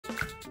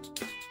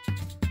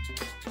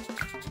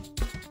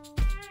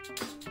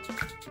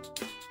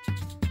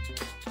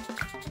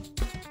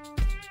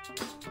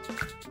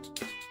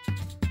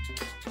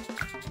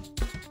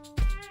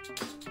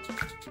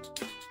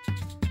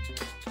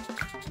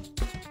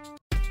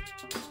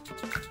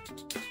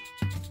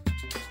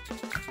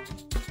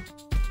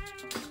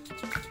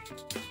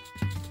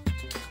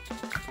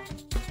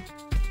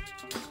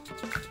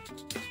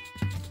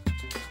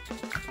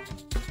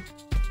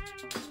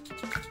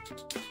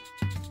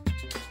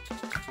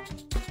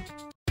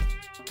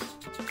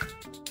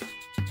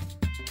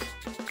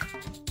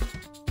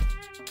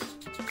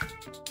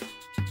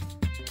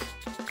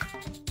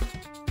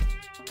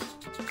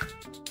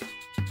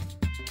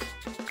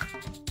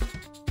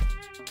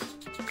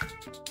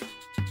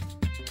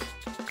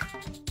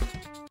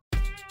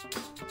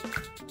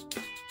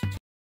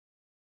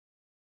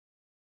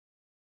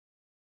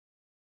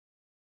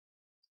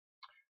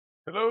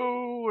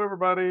Hello,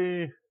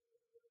 everybody.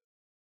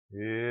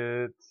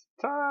 It's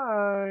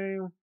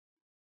time.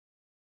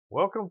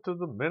 Welcome to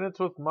the Minutes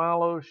with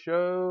Milo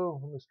show.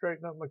 Let me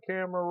straighten up my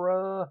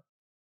camera.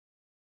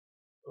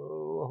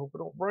 Oh, I hope I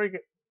don't break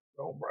it.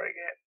 Don't break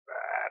it.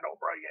 Don't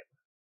break it.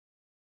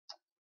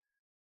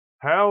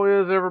 How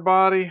is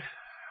everybody?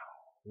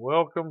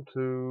 Welcome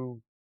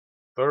to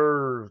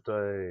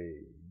Thursday.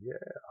 Yeah.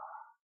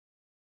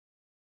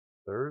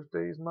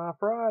 Thursday's my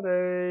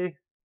Friday.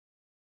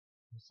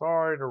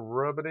 Sorry to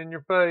rub it in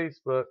your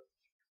face, but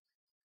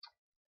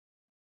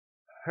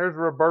here's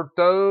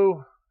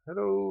Roberto.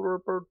 Hello,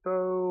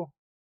 Roberto.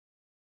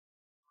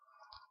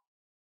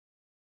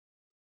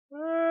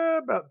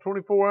 About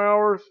 24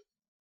 hours,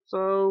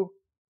 so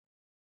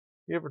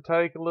give or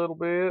take a little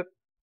bit.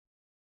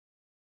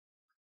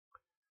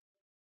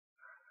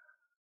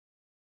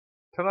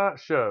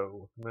 Tonight's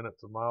show,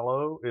 Minutes of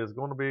Milo, is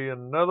going to be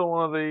another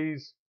one of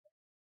these.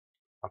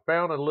 I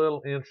found a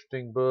little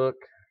interesting book,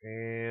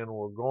 and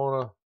we're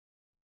going to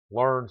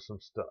learn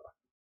some stuff.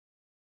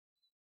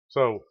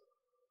 So,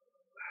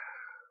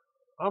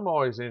 I'm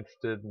always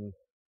interested in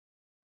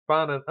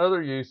finding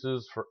other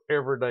uses for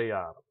everyday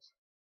items.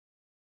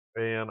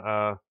 And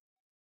I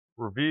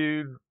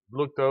reviewed,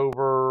 looked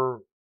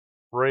over,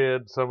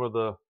 read some of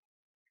the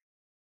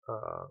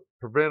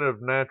preventive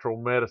natural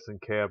medicine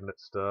cabinet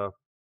stuff.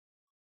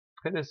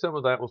 And then some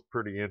of that was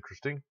pretty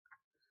interesting.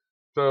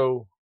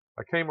 So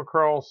I came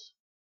across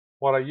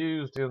what I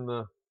used in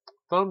the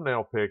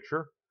thumbnail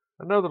picture,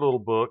 another little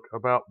book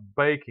about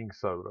baking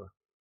soda,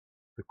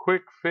 the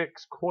Quick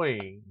Fix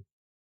Queen.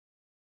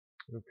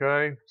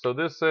 Okay, so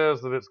this says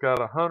that it's got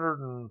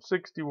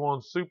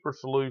 161 super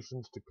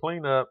solutions to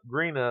clean up,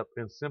 green up,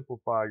 and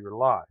simplify your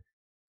life.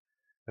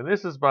 And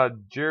this is by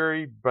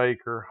Jerry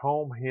Baker,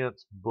 Home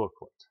Hints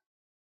Booklet.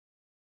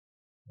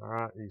 All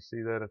right, you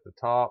see that at the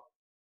top?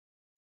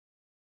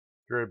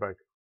 Jerry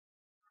Baker.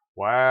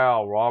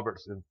 Wow,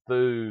 Robert's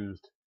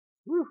enthused.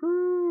 Woohoo!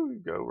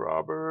 Go,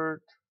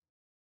 Robert.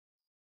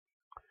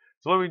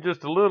 So let me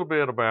just a little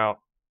bit about,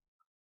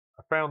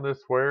 I found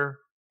this where?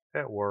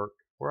 At work,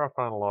 where I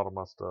find a lot of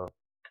my stuff.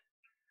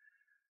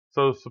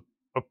 So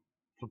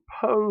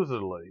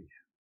supposedly,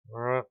 all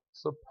right,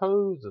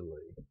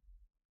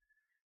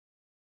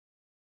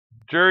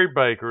 Jerry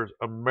Baker's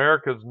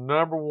America's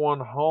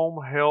 #1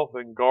 home health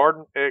and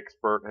garden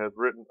expert has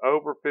written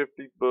over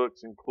 50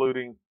 books,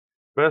 including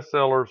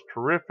bestsellers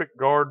Terrific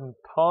Garden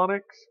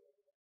Tonics,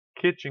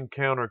 Kitchen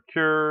Counter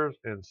Cures,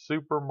 and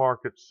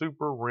Supermarket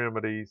Super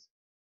Remedies.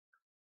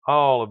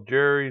 All of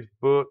Jerry's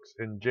books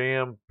and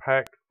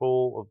jam-packed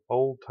full of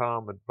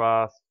old-time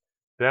advice,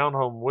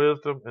 down-home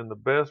wisdom, and the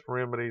best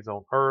remedies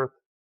on earth.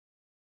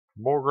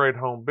 For more great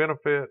home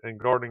benefit and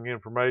gardening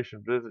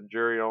information, visit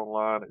Jerry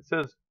online. It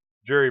says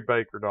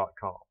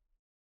jerrybaker.com.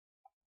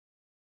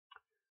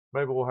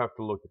 Maybe we'll have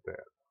to look at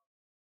that.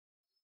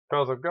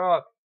 Because I've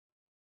got,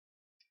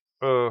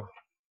 I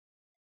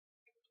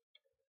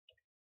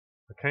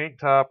can't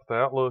type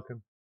without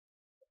looking.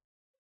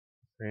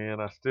 And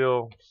I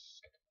still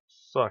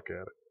suck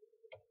at it.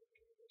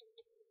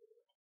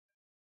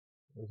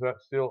 Is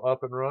that still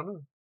up and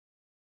running?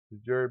 Is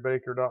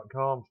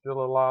jerrybaker.com still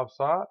a live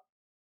site?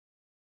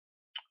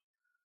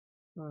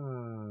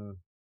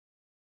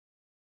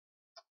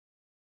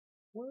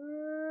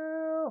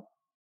 Well,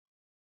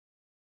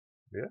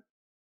 yeah.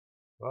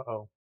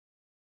 Uh-oh.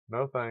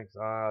 No thanks.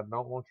 I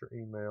don't want your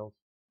emails.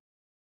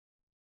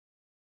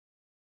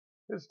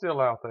 It's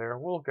still out there.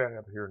 We'll get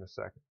out here in a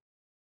second.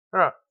 All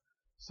right.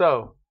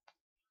 So,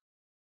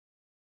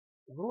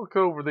 we'll look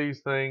over these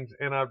things,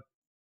 and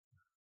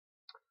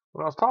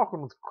when I was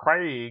talking with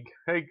Craig,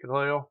 hey,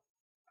 Khalil,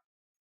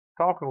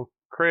 talking with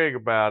Craig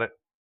about it,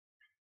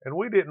 and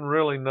we didn't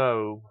really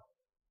know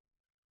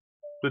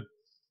the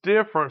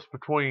difference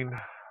between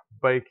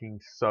baking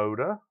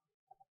soda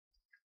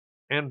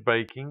and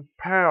baking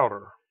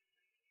powder.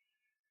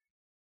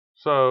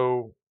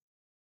 So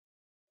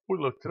we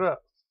looked it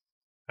up,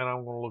 and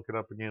I'm going to look it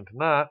up again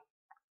tonight,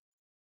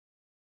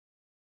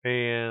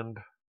 and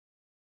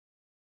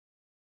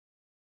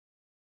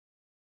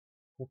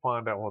we'll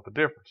find out what the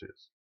difference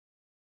is.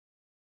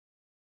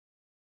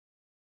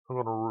 I'm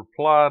going to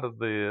reply to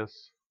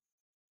this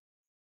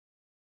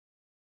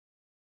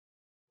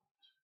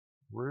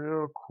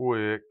real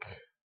quick.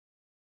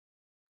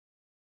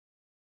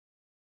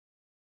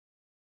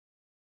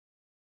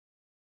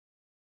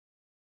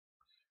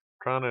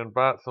 Trying to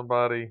invite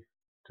somebody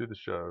to the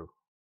show.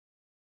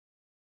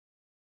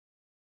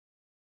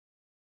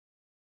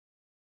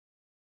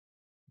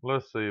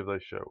 Let's see if they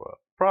show up.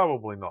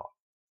 Probably not.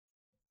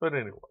 But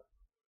anyway,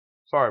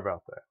 sorry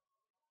about that.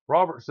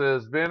 Robert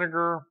says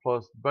vinegar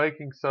plus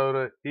baking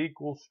soda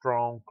equals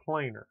strong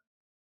cleaner.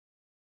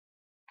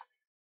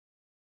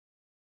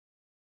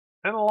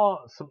 And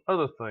some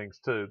other things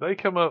too. They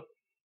come up,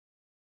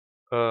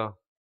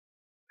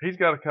 he's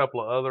got a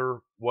couple of other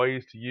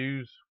ways to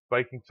use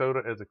baking soda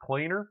as a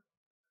cleaner.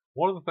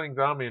 One of the things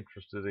I'm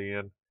interested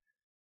in,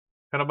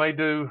 and I may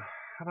do,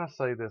 and I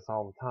say this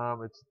all the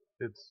time,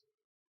 it's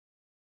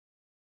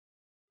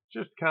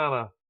just kind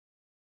of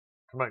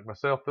to make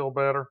myself feel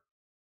better,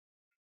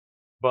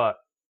 but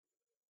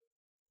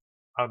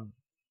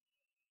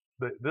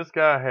this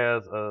guy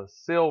has a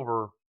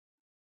silver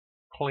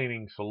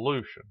cleaning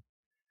solution,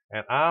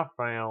 and I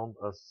found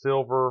a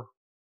silver.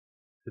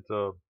 It's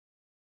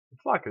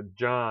like a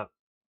giant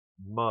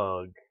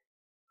mug,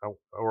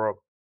 or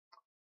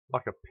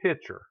like a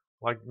pitcher.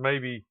 Like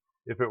maybe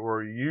if it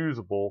were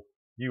usable,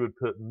 you would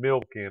put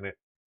milk in it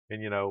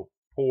and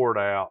pour it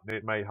out, and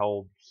it may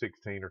hold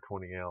 16 or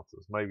 20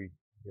 ounces, maybe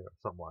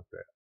something like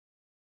that.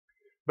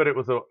 But it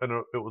was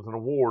an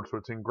award, so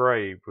it's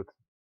engraved with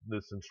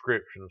this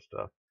inscription and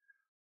stuff.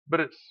 But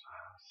it's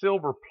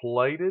silver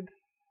plated,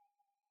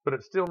 but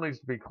it still needs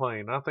to be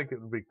cleaned. I think it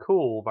would be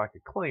cool if I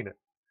could clean it.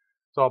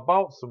 So I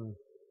bought some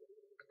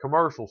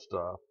commercial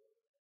stuff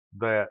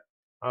that,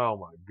 oh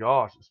my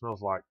gosh, it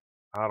smells like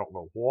I don't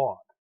know what.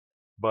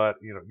 But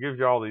it gives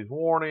you all these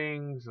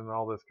warnings and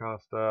all this kind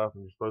of stuff,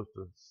 and you're supposed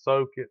to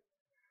soak it.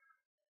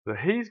 So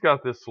he's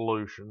got this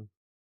solution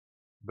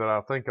that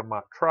I think I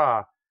might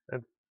try.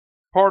 And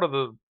part of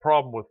the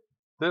problem with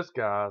this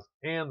guy's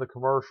and the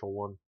commercial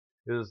one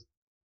is,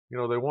 they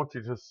want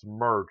you to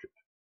submerge it.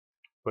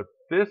 But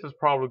this is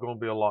probably going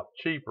to be a lot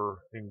cheaper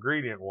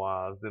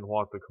ingredient-wise than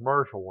what the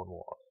commercial one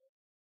was.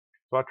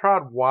 So I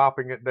tried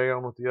wiping it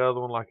down with the other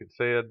one like it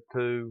said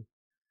to,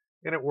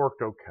 and it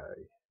worked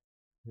okay,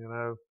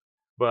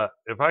 But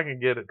if I can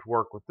get it to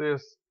work with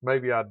this,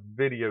 maybe I'd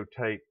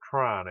videotape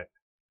trying it,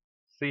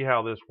 see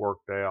how this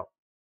worked out.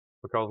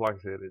 Because like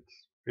I said,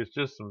 it's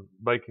just some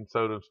baking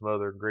soda and some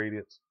other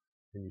ingredients,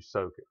 and you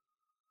soak it.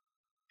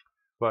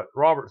 But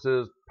Robert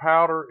says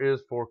powder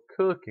is for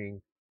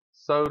cooking,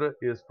 soda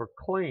is for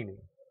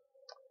cleaning.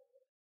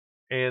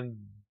 And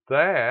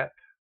that,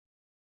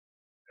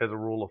 as a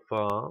rule of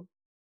thumb,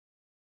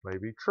 may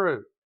be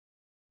true.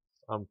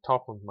 I'm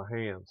talking with my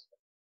hands.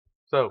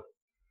 So,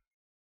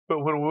 but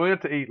when we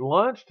went to eat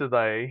lunch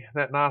today,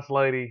 that nice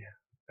lady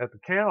at the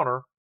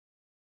counter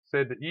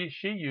said that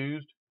she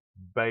used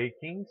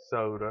baking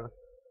soda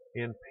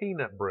in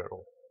peanut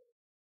brittle.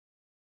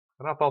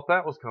 And I thought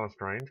that was kind of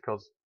strange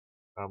because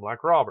I'm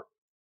like Robert.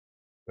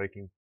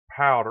 Baking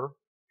powder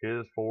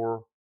is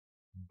for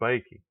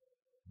baking.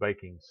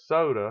 Baking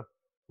soda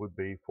would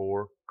be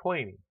for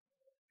cleaning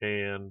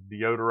and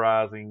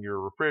deodorizing your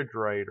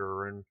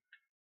refrigerator and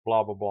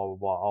blah, blah, blah, blah,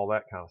 blah, all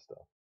that kind of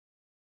stuff.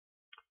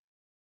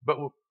 But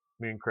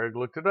me and Craig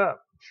looked it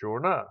up. Sure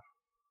enough,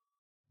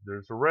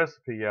 there's a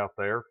recipe out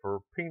there for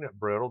peanut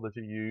brittle that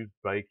you use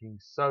baking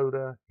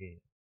soda in.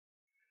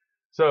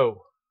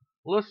 So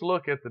let's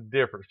look at the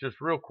difference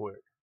just real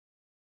quick.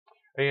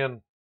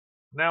 And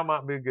now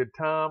might be a good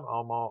time.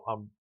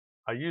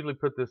 I usually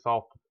put this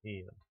off to the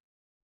end,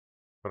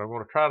 but I'm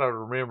going to try to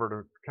remember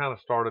to kind of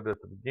start it at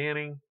the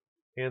beginning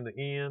and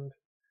the end.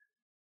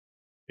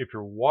 If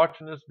you're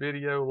watching this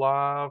video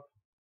live,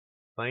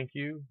 thank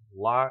you.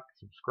 Like,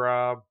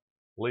 subscribe,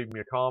 leave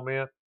me a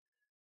comment.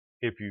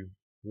 If you're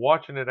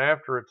watching it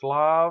after it's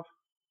live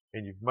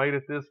and you've made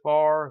it this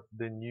far,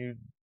 then you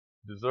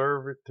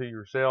deserve it to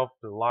yourself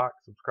to like,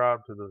 subscribe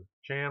to the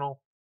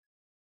channel,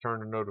 turn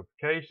the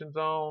notifications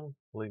on,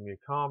 leave me a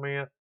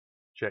comment,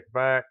 check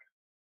back,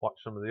 watch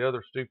some of the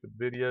other stupid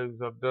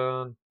videos I've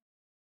done,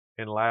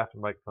 and laugh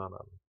and make fun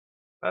of them.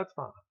 That's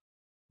fine.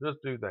 Just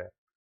do that.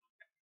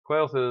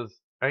 Clell says,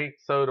 ain't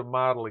soda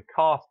mightily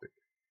caustic?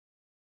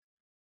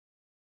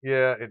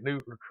 Yeah, it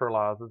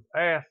neutralizes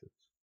acids.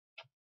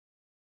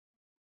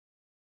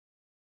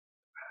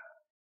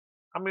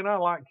 I mean, I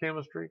like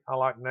chemistry. I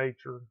like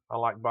nature. I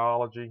like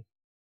biology.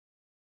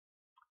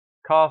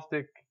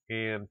 Caustic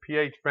and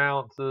pH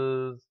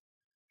balances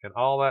and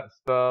all that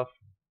stuff,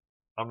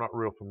 I'm not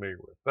real familiar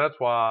with. That's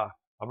why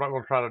I'm not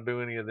going to try to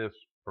do any of this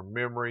from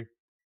memory.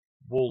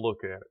 We'll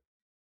look at it.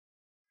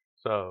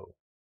 So,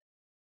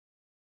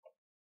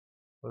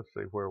 let's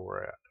see where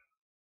we're at.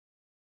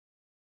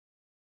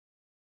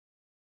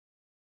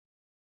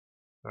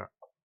 All right.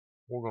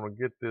 We're going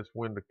to get this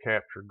window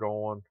capture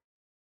going.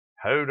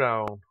 Hold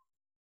on.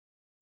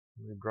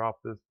 Let me drop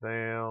this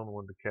down.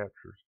 Window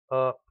capture's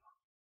up.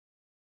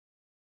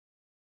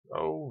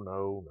 Oh,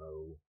 no,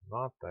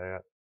 not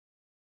that.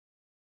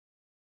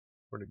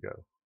 Where'd it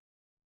go?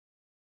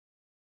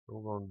 So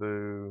we're going to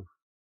do,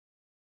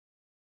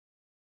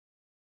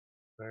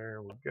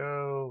 there we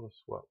go. Let's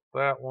swap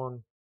that one.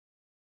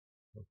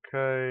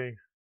 Okay.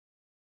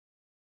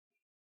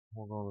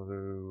 We're going to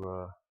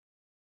do,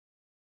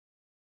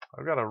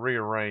 I've got to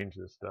rearrange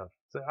this stuff.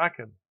 See, I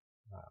don't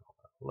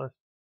know.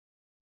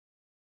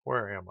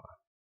 Where am I?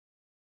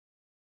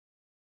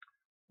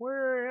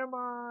 Where am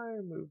I?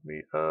 Move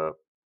me up,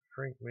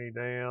 shrink me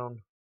down,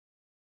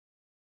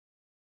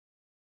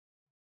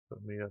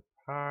 put me up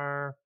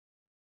higher,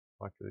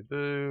 like they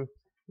do.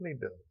 I need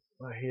to,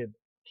 my head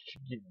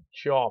getting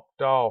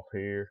chopped off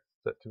here.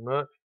 Is that too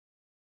much?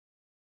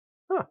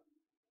 Huh,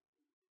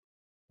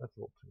 that's a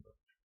little too much.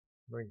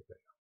 Bring it down.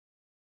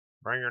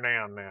 Bring her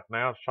down now.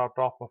 Now it's chopped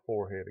off my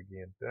forehead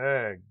again.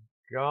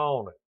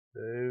 Daggone it,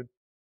 dude.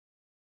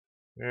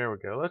 There we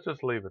go. Let's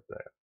just leave it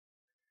there.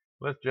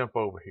 Let's jump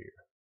over here.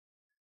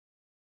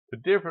 The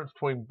difference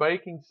between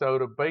baking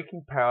soda,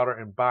 baking powder,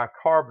 and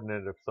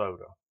bicarbonate of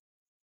soda.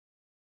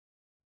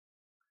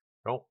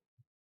 Don't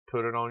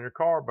put it on your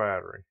car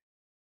battery.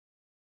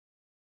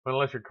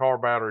 Unless your car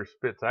battery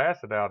spits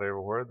acid out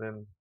everywhere,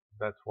 then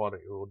that's what it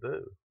will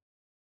do.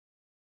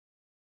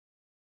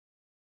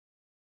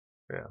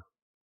 Yeah.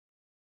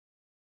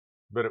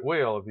 But it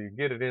will. If you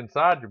get it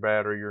inside your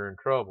battery, you're in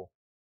trouble.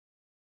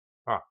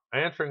 All right.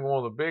 Answering one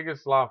of the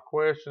biggest life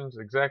questions,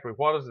 exactly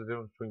what is the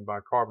difference between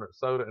bicarbonate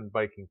soda and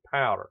baking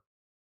powder?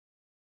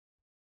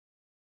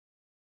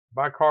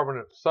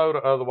 Bicarbonate soda,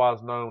 otherwise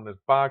known as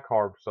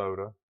bicarb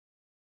soda,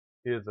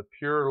 is a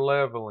pure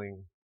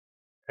leveling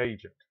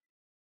agent.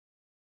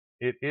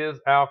 It is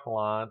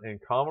alkaline and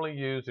commonly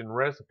used in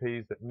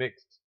recipes that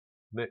mix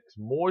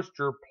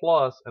moisture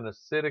plus an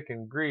acidic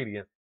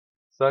ingredient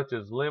such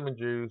as lemon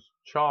juice,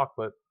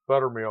 chocolate,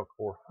 buttermilk,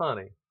 or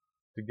honey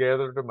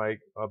together to make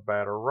a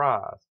batter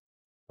rise.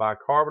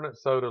 Bicarbonate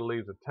soda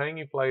leaves a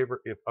tangy flavor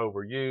if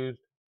overused,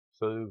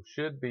 so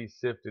should be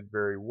sifted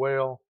very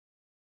well.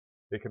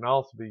 It can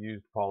also be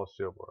used to polish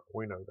silverware.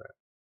 We know that.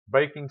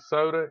 Baking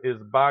soda is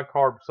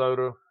bicarb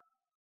soda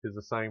is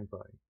the same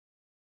thing.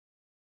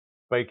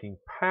 Baking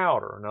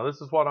powder. Now this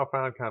is what I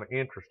found kind of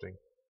interesting.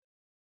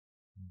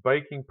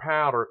 Baking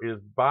powder is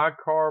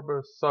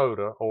bicarb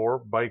soda or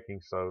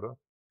baking soda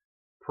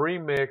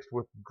pre-mixed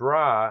with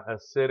dry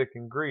acidic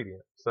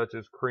ingredients such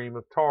as cream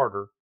of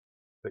tartar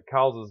that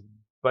causes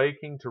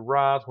baking to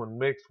rise when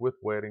mixed with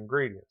wet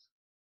ingredients.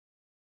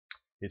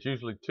 It's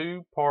usually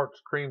 2 parts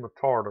cream of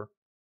tartar.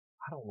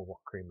 I don't know what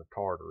cream of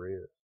tartar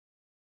is.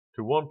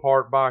 To 1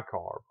 part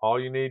bicarb.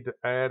 All you need to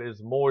add is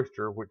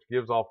moisture, which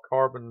gives off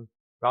carbon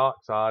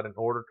dioxide in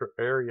order to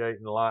aerate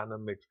and lighten a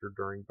mixture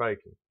during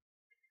baking.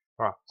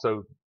 All right,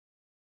 so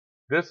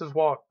this is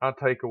what I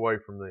take away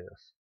from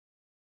this,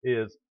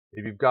 is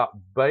if you've got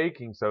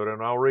baking soda,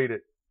 and I'll read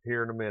it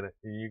here in a minute,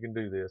 and you can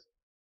do this.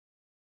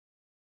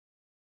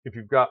 If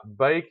you've got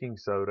baking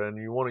soda and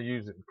you want to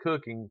use it in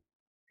cooking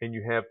and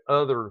you have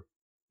other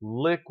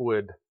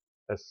liquid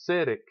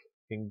acidic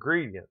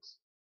ingredients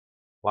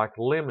like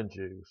lemon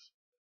juice,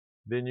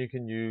 then you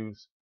can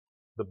use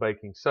the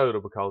baking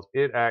soda because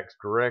it acts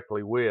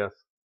directly with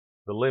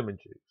the lemon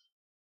juice.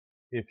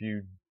 If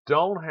you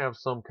don't have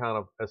some kind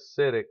of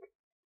acidic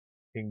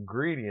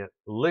ingredient,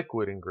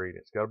 liquid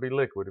ingredient, it's got to be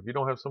liquid. If you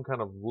don't have some kind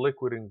of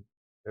liquid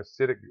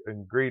acidic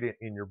ingredient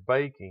in your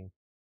baking,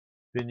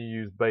 then you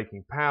use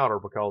baking powder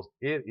because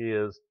it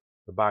is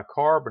the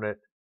bicarbonate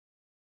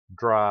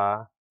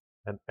dry,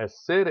 an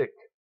acidic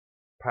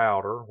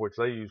powder, which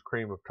they use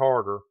cream of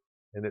tartar,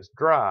 and it's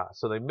dry.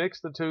 So they mix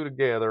the two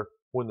together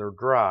when they're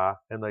dry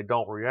and they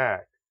don't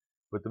react.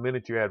 But the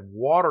minute you add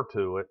water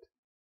to it,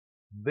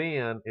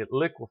 then it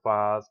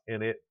liquefies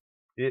and it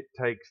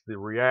takes the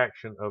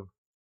reaction of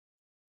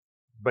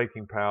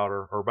baking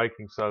powder or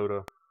baking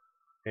soda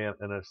and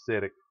an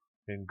acidic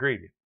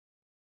ingredient.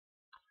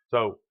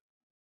 So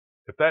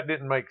if that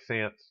didn't make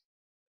sense,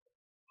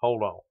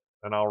 hold on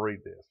and I'll read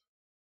this.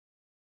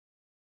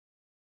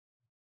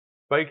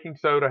 Baking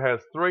soda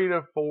has 3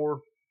 to 4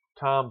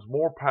 times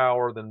more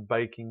power than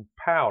baking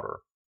powder.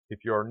 If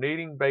you are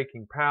needing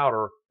baking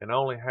powder and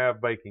only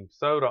have baking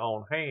soda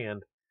on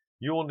hand,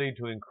 you will need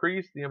to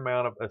increase the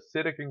amount of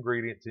acidic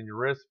ingredients in your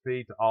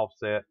recipe to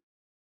offset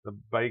the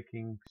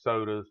baking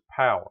soda's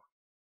power.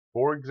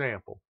 For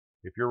example,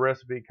 if your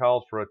recipe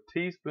calls for a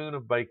teaspoon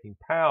of baking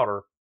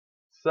powder,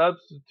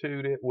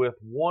 substitute it with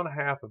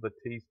 1/2 of a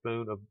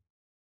teaspoon of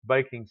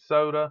baking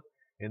soda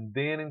and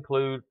then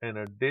include an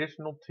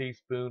additional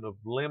teaspoon of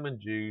lemon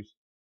juice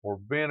or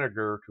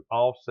vinegar to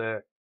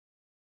offset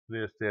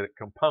the acidic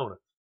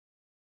components.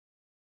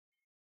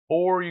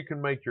 Or you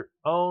can make your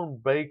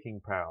own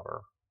baking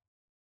powder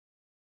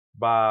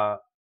by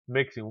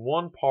mixing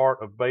 1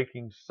 part of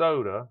baking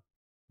soda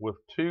with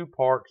 2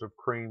 parts of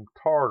cream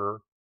tartar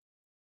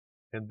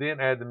and then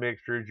add the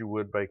mixture as you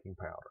would baking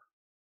powder.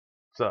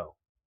 So,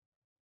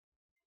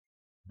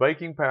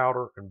 baking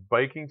powder and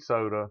baking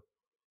soda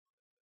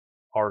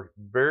are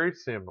very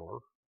similar,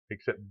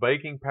 except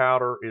baking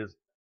powder is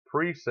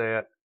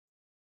preset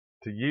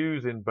to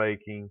use in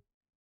baking,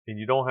 and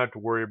you don't have to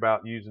worry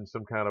about using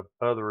some kind of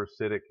other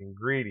acidic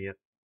ingredient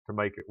to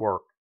make it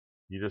work.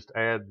 You just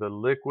add the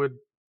liquid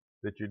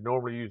that you'd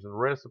normally use in the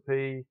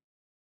recipe,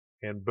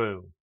 and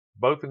boom,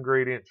 both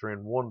ingredients are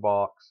in one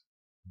box,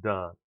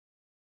 done.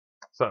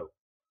 So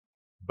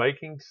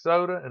baking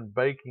soda and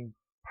baking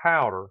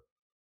powder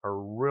are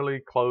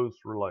really close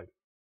related.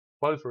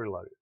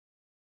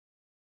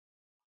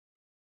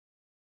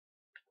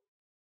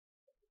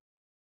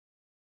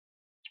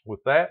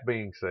 With that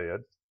being said,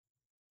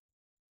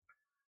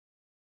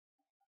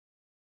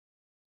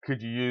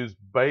 could you use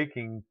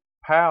baking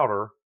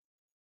powder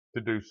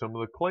to do some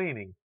of the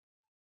cleaning?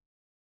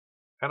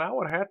 And I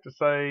would have to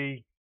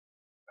say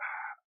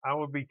I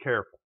would be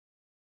careful,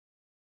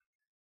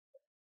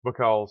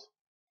 because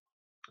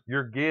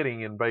you're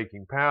getting in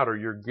baking powder,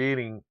 you're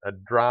getting a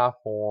dry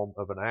form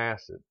of an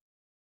acid.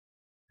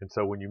 And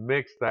so when you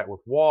mix that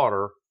with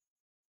water,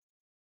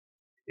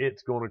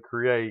 it's going to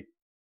create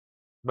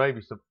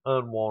maybe some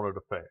unwanted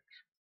effects.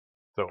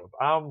 So if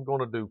I'm going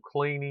to do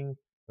cleaning,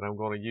 and I'm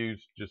going to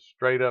use just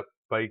straight up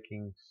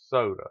baking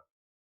soda,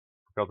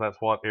 because that's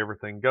what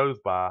everything goes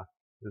by,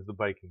 is the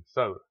baking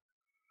soda.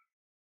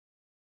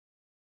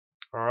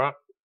 All right,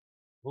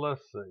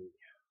 let's see.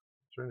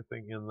 Is there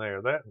anything in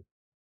there? That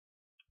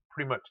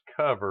pretty much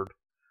covered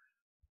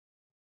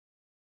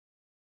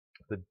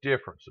the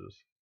differences.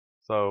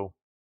 So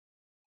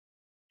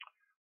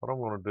what I'm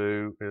going to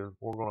do is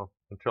we're going to,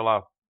 until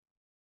I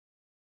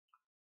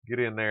get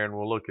in there and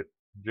we'll look at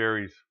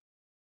Jerry's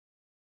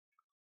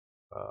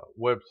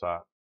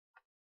website,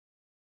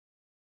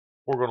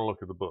 we're going to look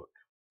at the book.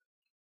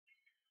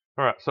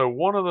 All right, so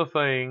one of the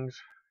things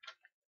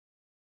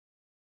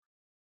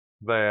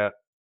that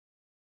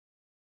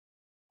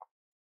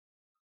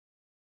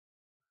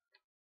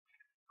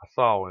I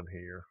saw in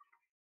here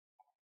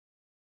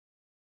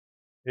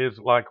is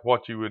like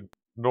what you would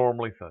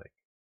normally think.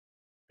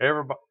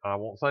 Everybody, I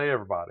won't say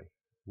everybody,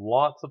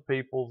 lots of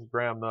people's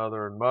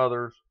grandmother and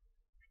mothers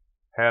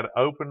had an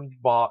open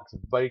box of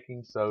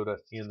baking soda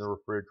in the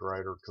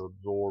refrigerator to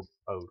absorb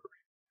odors.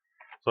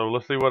 So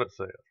let's see what it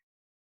says.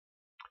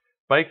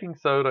 Baking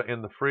soda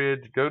and the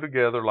fridge go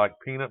together like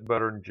peanut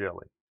butter and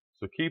jelly.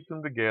 So keep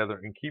them together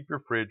and keep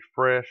your fridge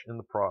fresh in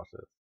the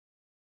process.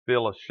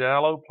 Fill a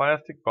shallow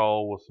plastic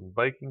bowl with some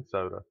baking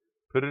soda,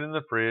 put it in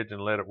the fridge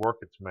and let it work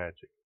its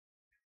magic.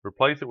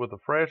 Replace it with a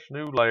fresh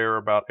new layer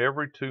about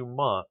every 2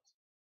 months,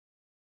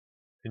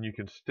 and you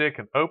can stick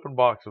an open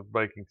box of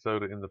baking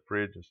soda in the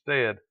fridge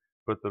instead,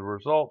 but the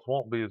results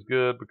won't be as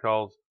good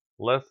because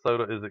less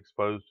soda is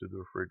exposed to the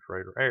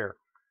refrigerator air,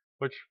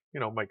 which,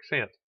 makes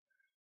sense.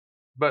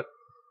 But,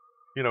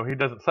 he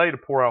doesn't say to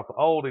pour out the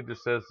old, he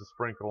just says to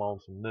sprinkle on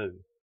some new.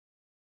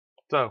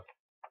 So,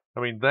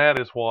 that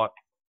is what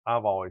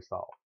I've always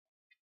thought,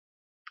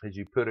 is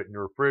you put it in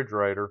your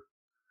refrigerator,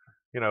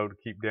 to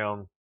keep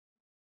down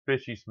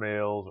fishy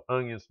smells, or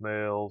onion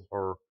smells,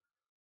 or,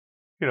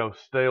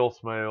 stale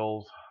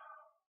smells,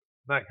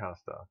 that kind of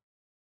stuff.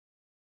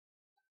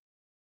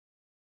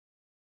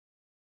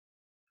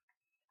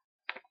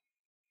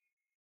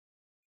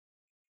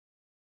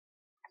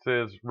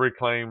 It says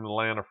reclaim the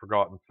land of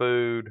forgotten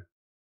food.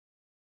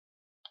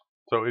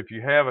 So if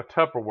you have a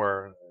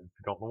Tupperware, if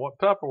you don't know what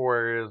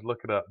Tupperware is, look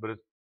it up. But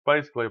it's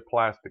basically a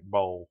plastic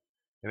bowl.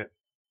 And to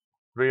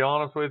be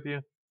honest with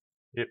you,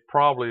 it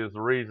probably is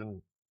the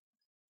reason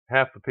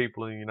half the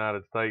people in the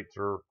United States,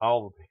 or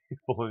all the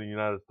people in the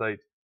United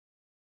States,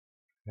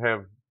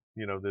 have,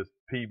 this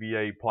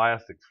PVA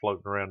plastics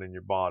floating around in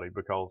your body.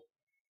 Because,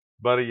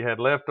 buddy, you had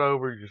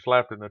leftovers, you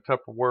slapped it in a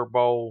Tupperware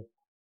bowl,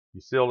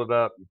 you sealed it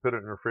up, you put it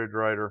in the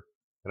refrigerator,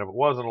 and if it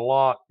wasn't a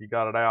lot, you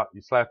got it out,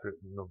 you slapped it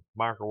in the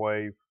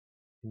microwave,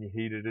 and you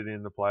heated it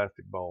in the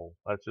plastic bowl.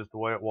 That's just the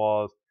way it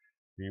was.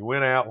 You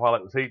went out while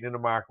it was heating in the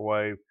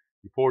microwave,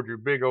 you poured your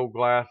big old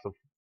glass of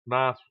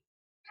nice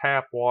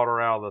tap water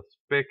out of the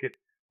spigot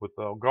with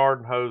the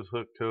garden hose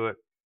hooked to it,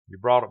 you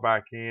brought it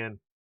back in,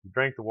 you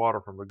drank the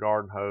water from the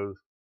garden hose,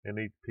 and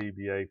eat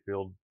PVA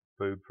filled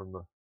food from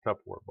the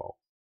Tupperware bowl.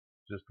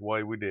 Just the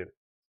way we did it.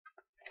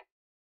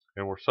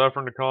 And we're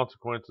suffering the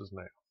consequences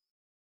now.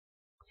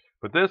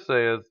 But this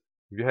says,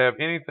 if you have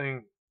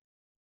anything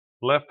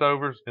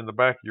leftovers in the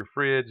back of your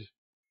fridge,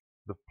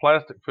 the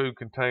plastic food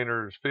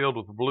container is filled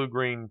with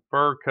blue-green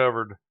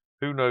fur-covered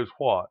who knows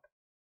what.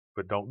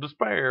 But don't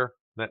despair.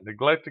 That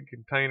neglected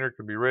container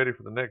can be ready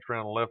for the next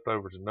round of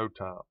leftovers in no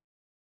time.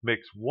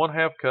 Mix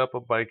 1/2 cup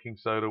of baking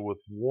soda with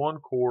 1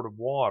 quart of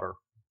water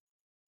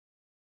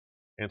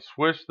and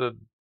swish the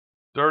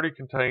dirty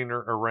container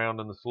around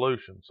in the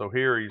solution. So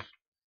here he's,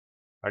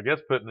 I guess,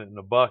 putting it in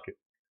a bucket.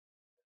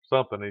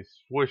 Something, he's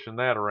swishing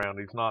that around.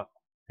 He's not,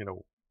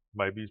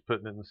 maybe he's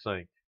putting it in the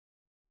sink.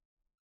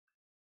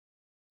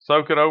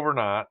 Soak it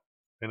overnight,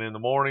 and in the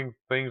morning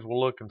things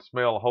will look and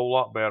smell a whole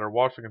lot better.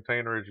 Wash the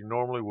container as you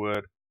normally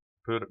would.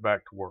 Put it back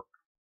to work.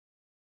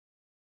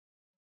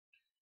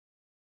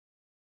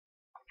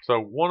 So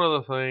one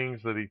of the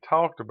things that he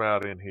talked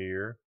about in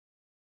here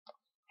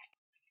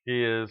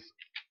is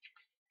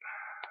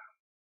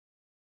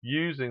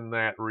using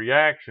that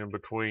reaction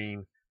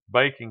between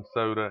baking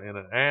soda and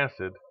an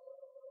acid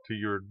to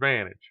your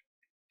advantage.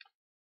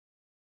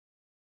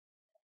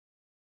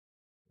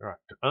 All right,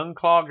 to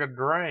unclog a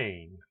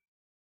drain,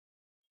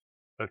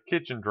 a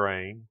kitchen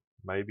drain,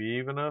 maybe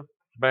even a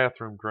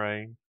bathroom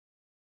drain,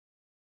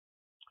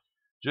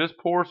 just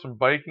pour some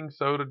baking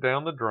soda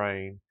down the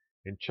drain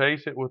and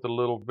chase it with a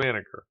little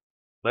vinegar.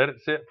 Let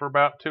it sit for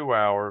about 2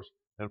 hours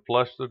and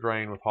flush the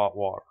drain with hot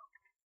water.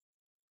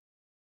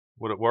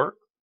 Would it work?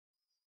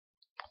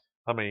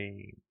 I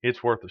mean,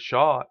 it's worth a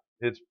shot.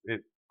 I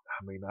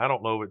mean, I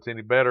don't know if it's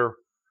any better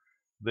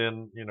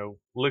than,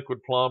 liquid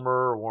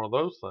plumber or one of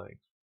those things.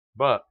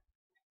 But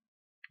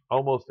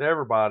almost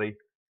everybody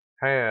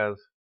has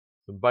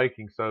some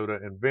baking soda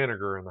and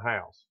vinegar in the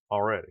house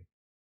already.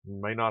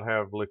 You may not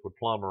have liquid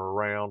plumber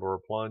around or a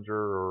plunger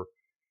or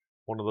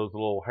one of those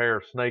little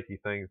hair snaky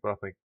things, but I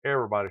think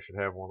everybody should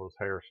have one of those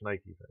hair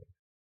snaky things.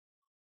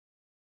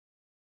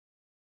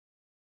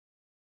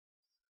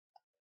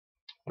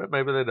 But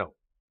maybe they don't.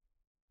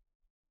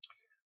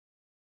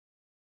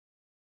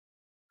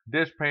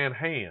 Dishpan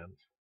hands.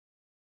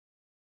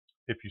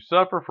 If you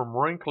suffer from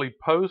wrinkly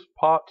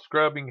post-pot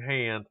scrubbing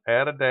hands,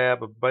 add a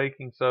dab of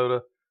baking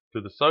soda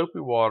to the soapy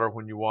water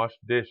when you wash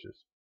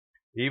dishes.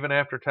 Even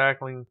after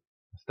tackling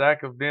a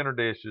stack of dinner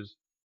dishes,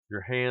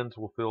 your hands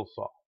will feel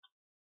soft.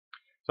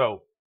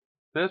 So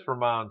this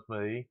reminds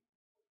me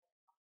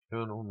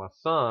when my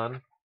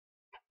son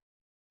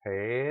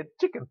had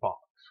chicken pox.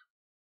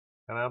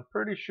 And I'm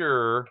pretty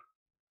sure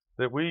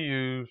that we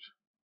used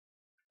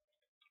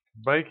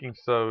baking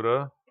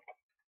soda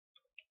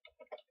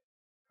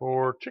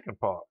for chicken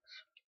pox.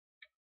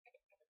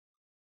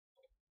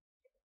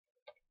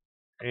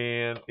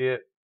 And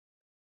it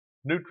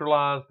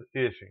neutralized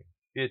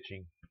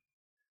itching.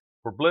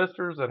 For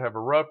blisters that have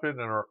erupted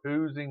and are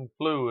oozing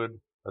fluid,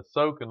 a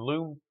soak in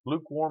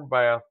lukewarm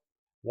bath,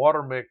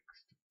 water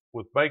mixed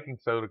with baking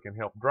soda can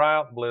help dry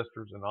out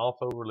blisters and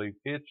also relieve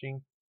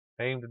itching.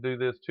 Aim to do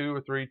this 2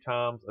 or 3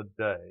 times a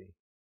day.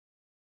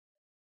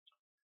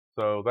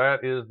 So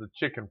that is the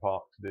chicken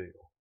pox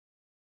deal.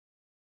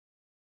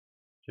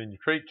 Can you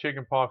treat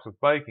chicken pox with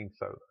baking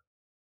soda?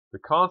 The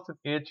constant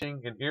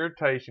itching and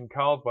irritation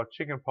caused by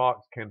chicken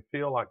pox can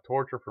feel like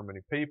torture for many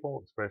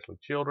people, especially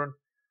children.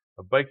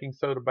 A baking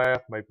soda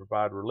bath may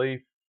provide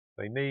relief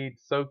they need.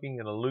 Soaking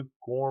in a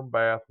lukewarm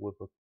bath with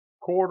a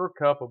 1/4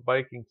 cup of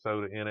baking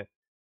soda in it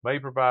may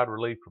provide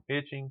relief from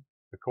itching,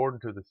 according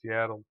to the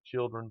Seattle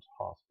Children's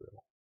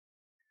Hospital.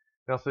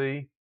 Now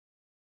see,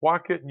 why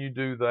couldn't you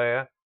do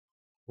that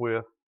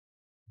with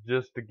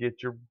just to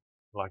get your,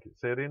 like it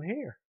said in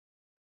here?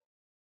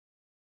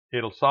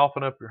 It'll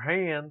soften up your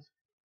hands.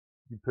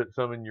 You put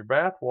some in your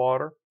bath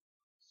water,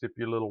 sip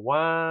your little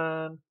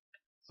wine,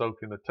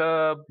 soak in the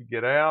tub, you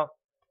get out,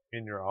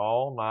 and you're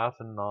all nice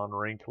and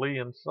non-wrinkly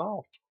and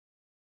soft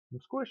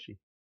and squishy.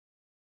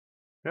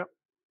 Yep.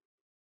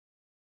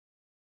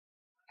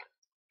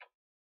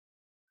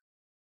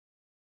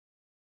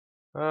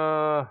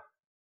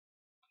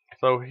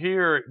 So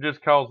here it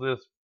just calls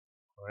this,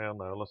 well,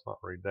 no, let's not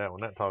read that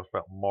one. That talks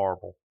about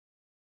marble.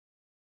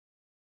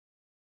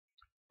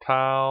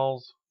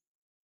 Tiles.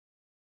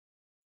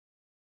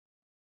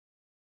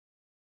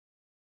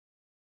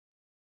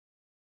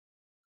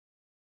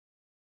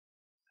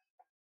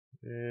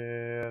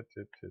 Yeah,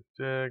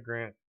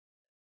 Grant.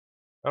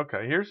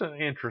 Okay, here's an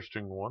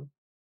interesting one.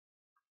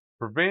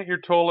 Prevent your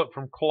toilet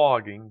from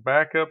clogging,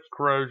 backups,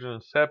 corrosion,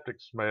 and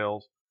septic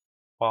smells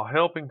while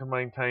helping to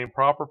maintain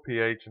proper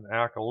pH and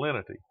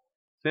alkalinity.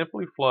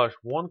 Simply flush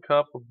 1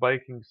 cup of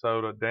baking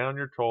soda down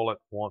your toilet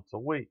once a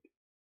week.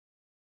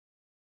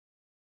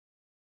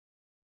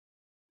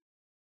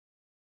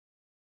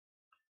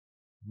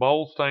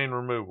 Bowl stain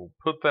removal.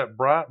 Put that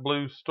bright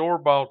blue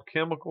store-bought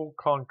chemical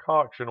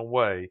concoction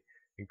away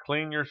and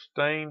clean your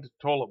stained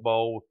toilet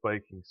bowl with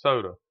baking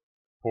soda.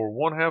 Pour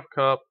 1/2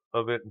 cup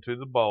of it into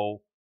the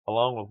bowl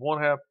along with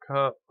 1/2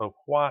 cup of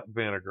white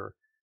vinegar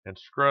and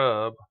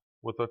scrub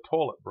with a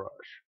toilet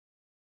brush.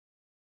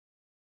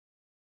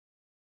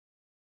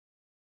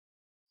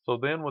 So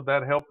then would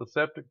that help the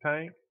septic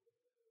tank?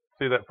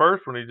 See, that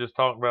first one he just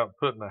talked about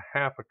putting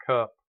 1/2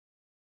 cup.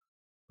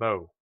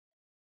 No.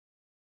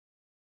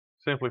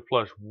 Simply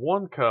flush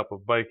 1 cup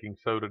of baking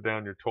soda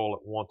down your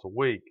toilet once a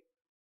week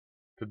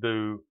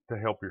to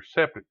help your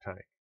septic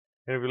tank.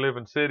 And if you live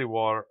in city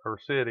water or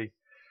city,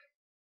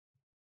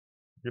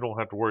 you don't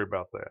have to worry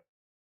about that.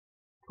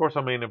 Of course,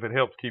 I mean, if it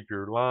helps keep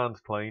your lines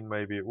clean,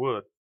 maybe it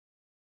would.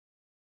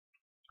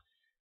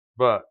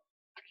 But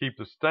to keep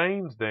the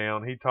stains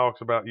down, he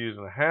talks about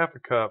using 1/2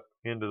 cup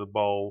into the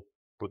bowl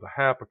with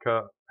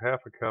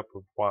 1/2 cup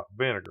of white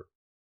vinegar.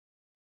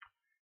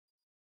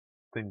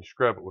 Then you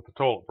scrub it with the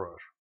toilet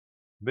brush.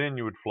 Then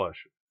you would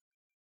flush it.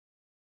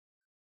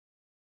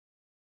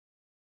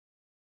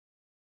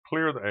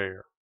 Clear the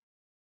air.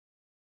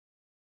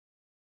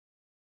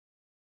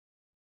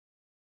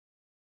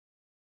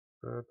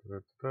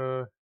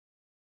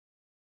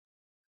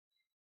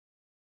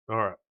 All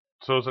right.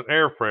 So it's an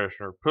air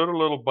freshener. Put a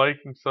little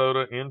baking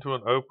soda into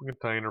an open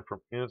container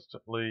from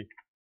instantly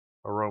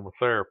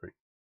aromatherapy.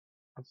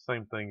 That's the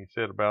same thing he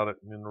said about it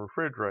in the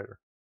refrigerator.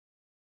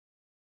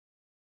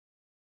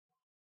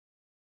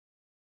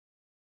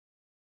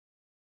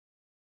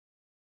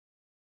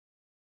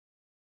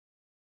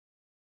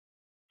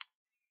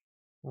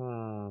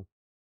 Hmm.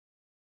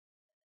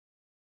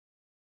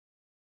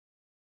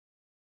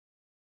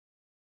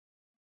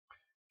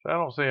 So I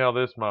don't see how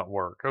this might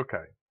work.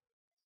 Okay.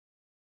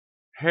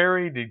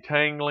 Hairy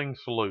detangling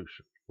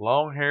solution.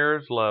 Long hair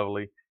is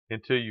lovely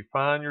until you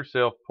find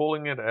yourself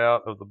pulling it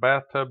out of the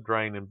bathtub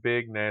drain in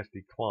big,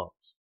 nasty clumps.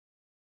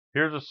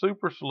 Here's a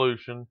super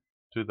solution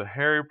to the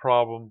hairy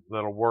problem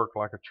that'll work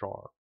like a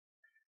charm.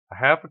 A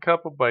half a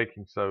cup of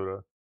baking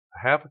soda, a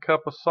half a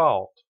cup of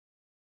salt,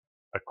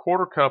 a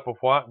quarter cup of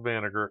white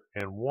vinegar,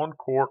 and 1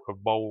 quart of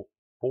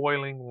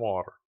boiling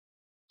water.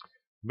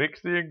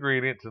 Mix the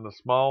ingredients in a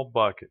small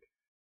bucket.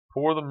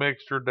 Pour the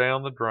mixture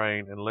down the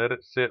drain and let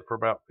it sit for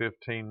about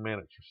 15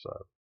 minutes or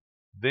so.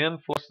 Then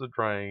flush the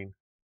drain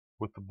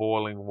with the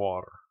boiling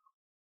water.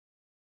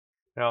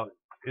 Now,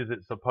 is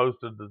it supposed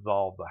to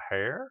dissolve the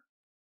hair?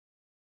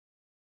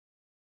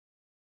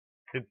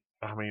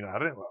 I mean,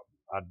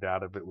 I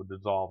doubt if it would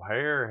dissolve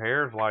hair.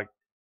 Hair's like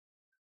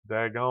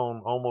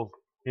daggone almost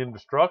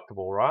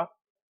indestructible, right?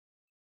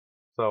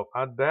 So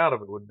I doubt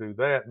if it would do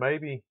that.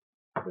 Maybe,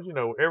 because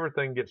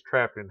everything gets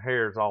trapped in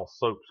hair is all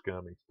soap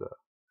scummy stuff.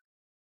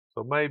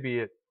 So maybe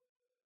it,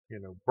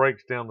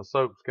 breaks down the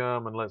soap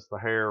scum and lets the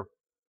hair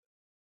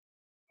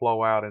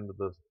flow out into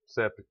the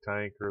septic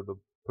tank or the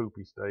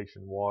poopy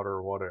station water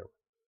or whatever.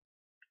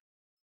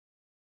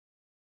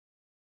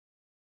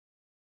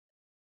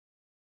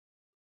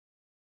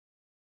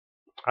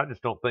 I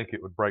just don't think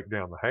it would break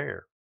down the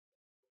hair.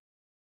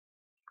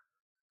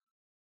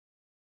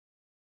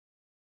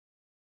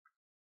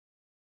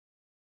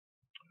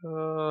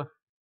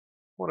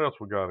 What else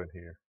we got in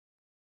here?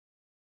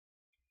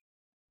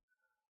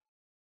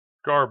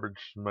 Garbage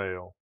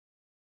smell.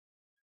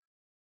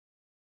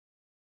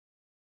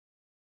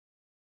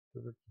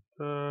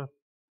 Uh,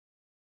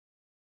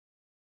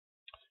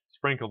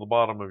 Sprinkle the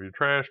bottom of your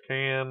trash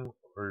can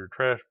or your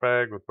trash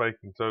bag with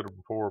baking soda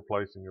before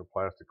replacing your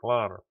plastic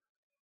liner.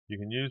 You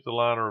can use the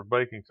liner of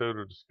baking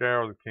soda to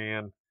scour the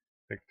can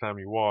next time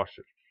you wash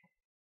it.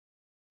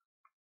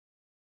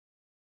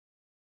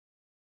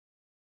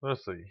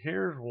 Let's see,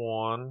 here's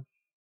one.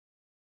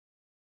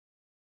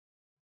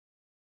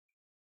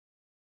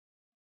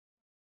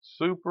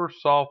 Super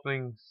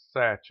softening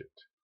sachet.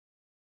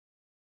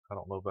 I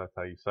don't know if that's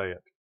how you say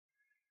it.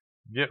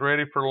 Get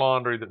ready for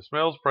laundry that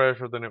smells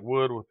fresher than it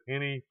would with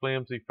any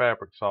flimsy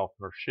fabric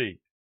softener sheet.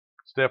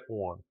 Step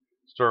 1.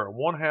 Stir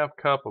 1/2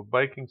 cup of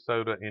baking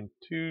soda and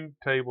 2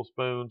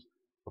 tablespoons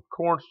of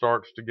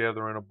cornstarch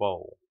together in a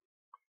bowl.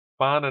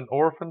 Find an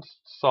orphan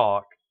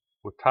sock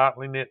with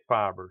tightly knit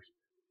fibers.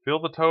 Fill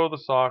the toe of the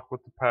sock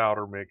with the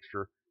powder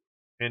mixture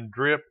and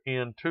drip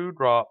in 2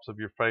 drops of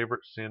your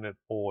favorite scented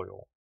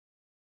oil.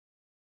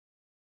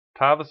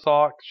 Tie the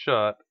sock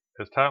shut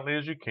as tightly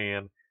as you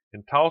can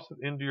and toss it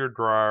into your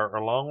dryer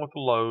along with a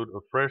load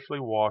of freshly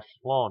washed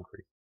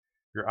laundry.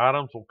 Your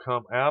items will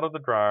come out of the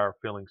dryer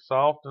feeling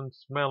soft and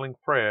smelling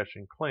fresh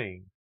and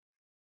clean.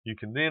 You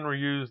can then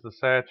reuse the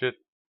sachet,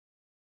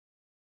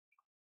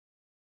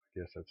 I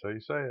guess that's how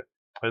you say it,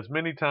 as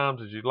many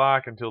times as you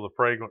like until the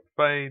fragrance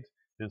fades.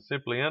 Then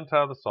simply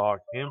untie the sock,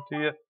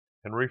 empty it,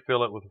 and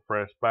refill it with a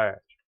fresh batch.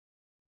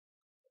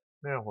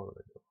 Now what do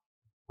they do?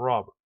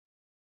 Robert.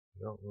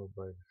 I don't know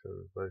baking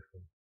soda is based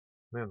on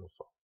mineral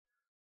salt.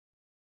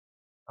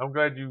 I'm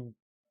glad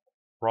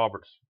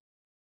Robert's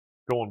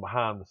going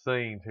behind the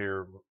scenes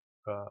here,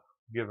 uh,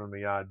 giving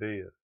me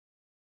ideas.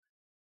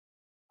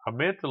 I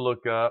meant to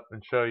look up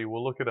and show you,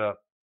 we'll look it up,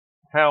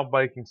 how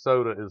baking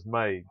soda is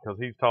made, because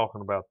he's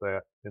talking about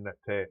that in that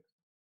text,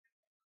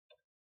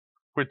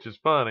 which is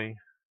funny.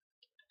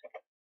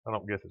 I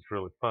don't guess it's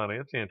really funny.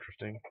 It's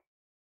interesting.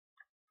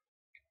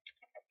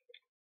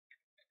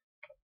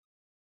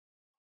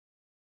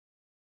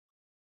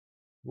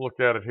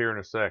 Look at it here in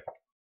a second.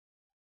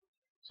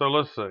 So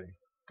let's see.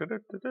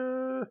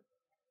 Da-da-da-da.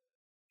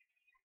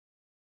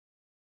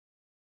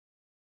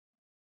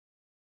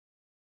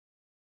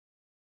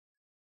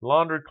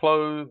 Laundry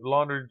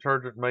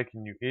detergent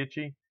making you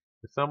itchy.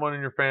 If someone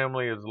in your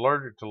family is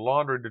allergic to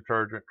laundry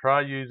detergent, try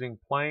using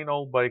plain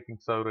old baking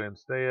soda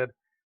instead.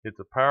 It's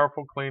a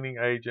powerful cleaning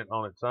agent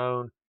on its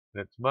own,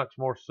 and it's much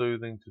more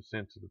soothing to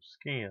sensitive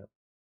skin.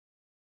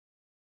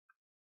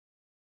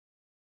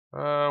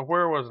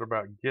 Where was it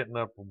about getting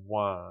up a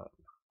wine?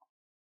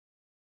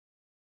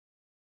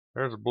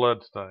 There's a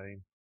blood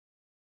stain.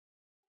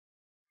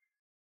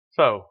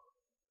 So,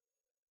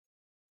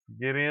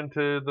 get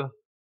into the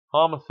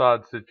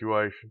homicide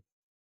situation,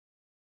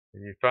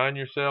 and you find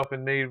yourself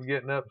in need of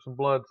getting up some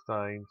blood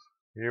stains.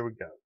 Here we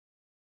go.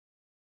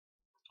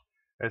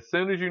 As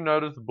soon as you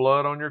notice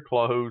blood on your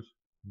clothes,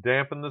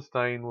 dampen the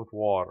stain with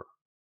water.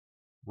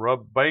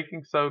 Rub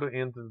baking soda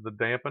into the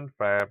dampened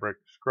fabric,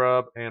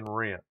 scrub, and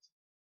rinse.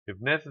 If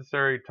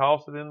necessary,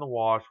 toss it in the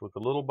wash with a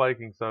little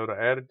baking soda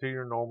added to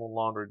your normal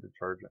laundry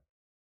detergent.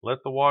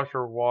 Let the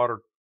washer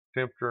water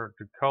temperature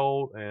to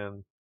cold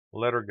and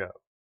let her go.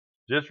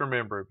 Just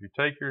remember, if you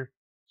take your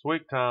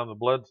sweet time, the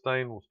blood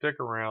stain will stick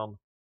around.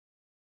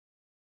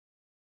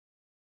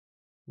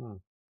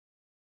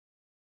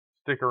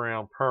 Stick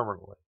around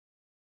permanently.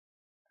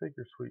 Take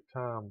your sweet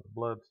time, the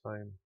blood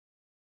stain.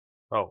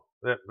 Oh,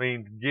 that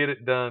means get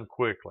it done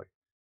quickly.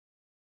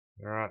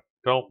 All right.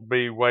 Don't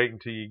be waiting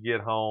till you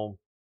get home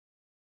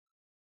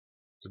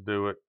to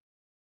do it.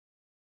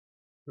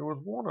 There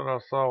was one that I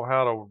saw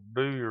how to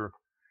do your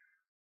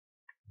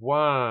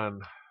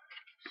wine.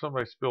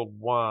 Somebody spilled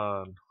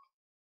wine.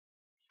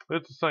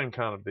 It's the same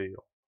kind of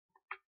deal.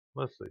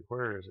 Let's see,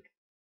 where is it?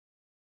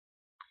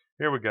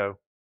 Here we go.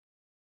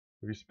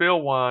 If you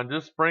spill wine,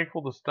 just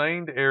sprinkle the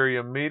stained area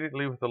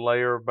immediately with a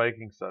layer of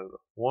baking soda.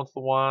 Once the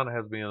wine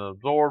has been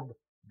absorbed,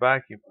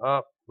 vacuum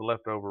up the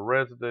leftover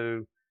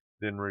residue,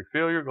 then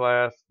refill your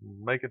glass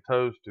and make a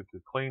toast to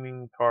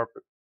cleaning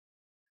carpet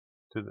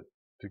to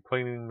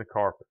cleaning the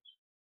carpets.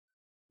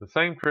 The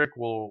same trick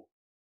will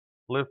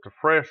lift a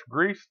fresh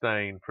grease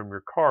stain from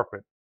your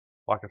carpet,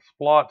 like a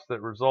splotch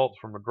that results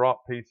from a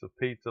dropped piece of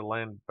pizza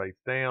landed face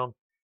down.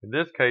 In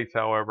this case,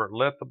 however,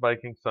 let the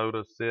baking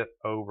soda sit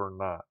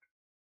overnight.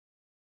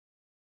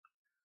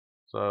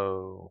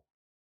 So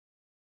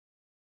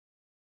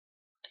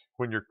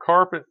when your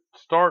carpet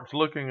starts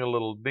looking a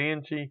little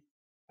dingy,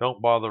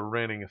 don't bother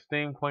renting a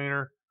steam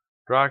cleaner.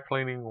 Dry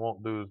cleaning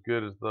won't do as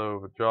good as though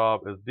of a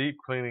job as deep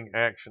cleaning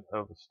action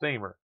of the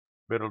steamer,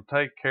 but it'll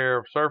take care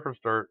of surface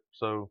dirt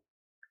so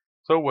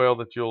well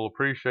that you'll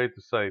appreciate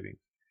the savings.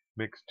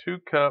 Mix 2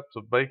 cups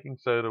of baking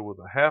soda with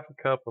a half a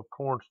cup of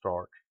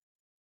cornstarch,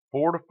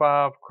 4 to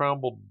 5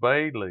 crumbled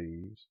bay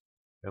leaves,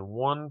 and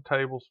 1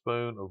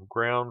 tablespoon of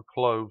ground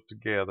cloves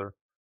together.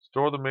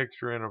 Store the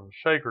mixture in a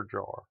shaker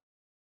jar.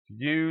 To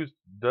use,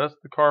 dust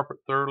the carpet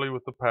thoroughly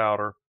with the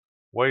powder.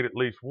 Wait at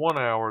least 1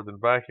 hour, then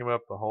vacuum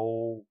up the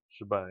whole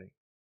shebang.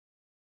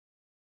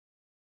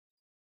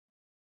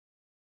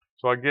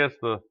 So I guess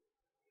the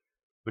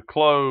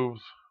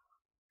cloves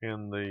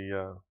and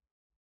the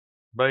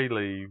bay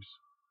leaves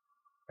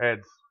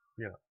adds,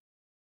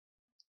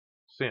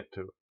 scent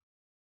to it.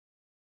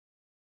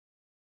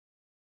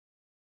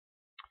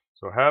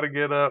 So how to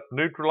get up,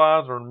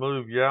 neutralize or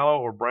remove yellow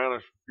or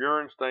brownish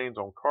urine stains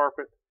on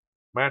carpet,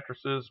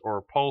 mattresses, or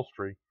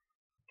upholstery.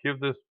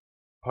 Give this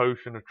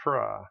potion a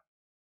try.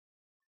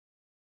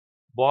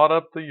 Blot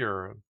up the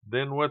urine,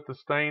 then wet the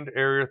stained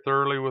area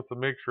thoroughly with a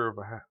mixture of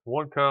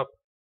 1 cup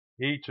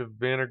each of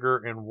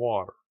vinegar and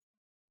water.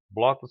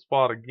 Blot the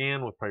spot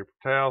again with paper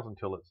towels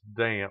until it's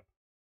damp,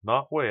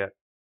 not wet.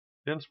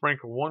 Then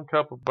sprinkle 1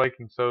 cup of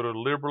baking soda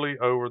liberally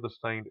over the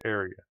stained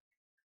area.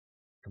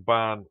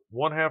 Combine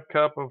 1/2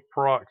 cup of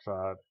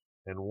peroxide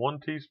and 1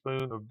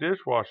 teaspoon of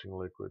dishwashing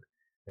liquid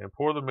and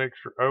pour the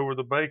mixture over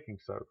the baking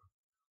soda.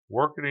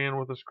 Work it in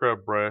with a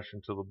scrub brush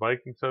until the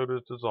baking soda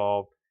is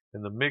dissolved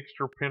and the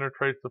mixture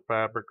penetrates the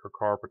fabric or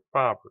carpet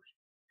fibers.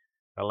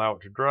 Allow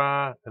it to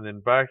dry and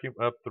then vacuum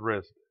up the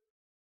residue.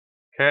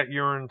 Cat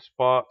urine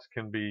spots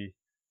can be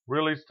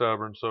really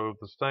stubborn, so if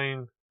the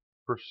stain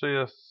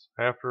persists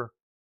after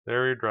the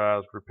area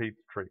dries, repeat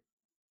the treatment.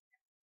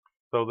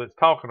 So that's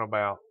talking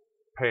about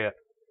pet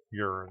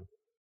urine,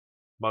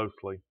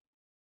 mostly.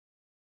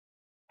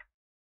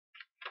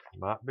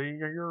 Might be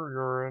your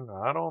urine,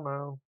 I don't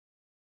know.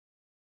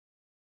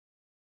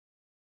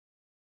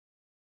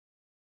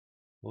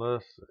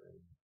 Let's see.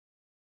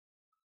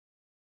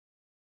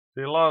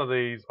 See, a lot of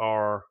these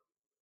are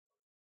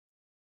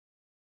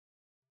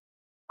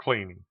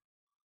cleaning.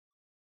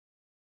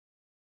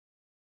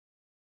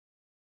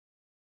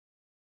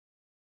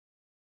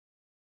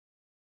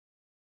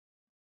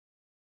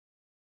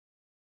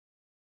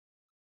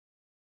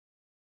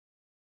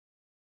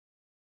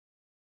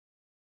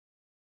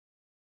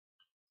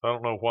 I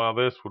don't know why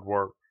this would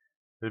work.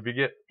 If you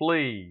get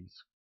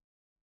fleas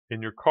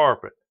in your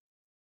carpet,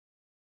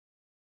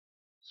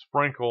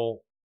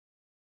 sprinkle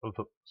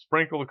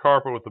the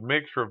carpet with a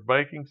mixture of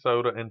baking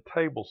soda and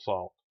table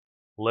salt.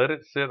 Let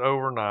it sit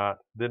overnight,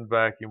 then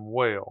vacuum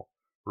well.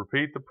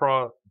 Repeat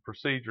the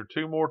procedure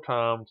 2 more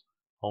times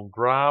on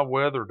dry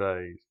weather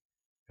days,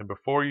 and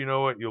before you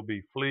know it, you'll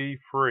be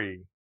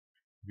flea-free.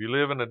 If you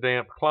live in a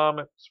damp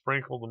climate,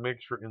 sprinkle the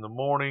mixture in the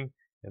morning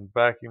and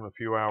vacuum a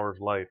few hours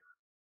later.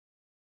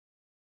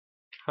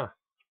 Huh.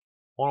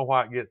 Wonder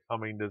why it gets,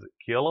 does it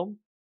kill them?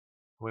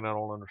 I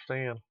don't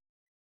understand.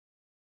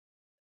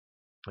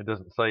 It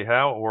doesn't say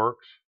how it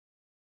works.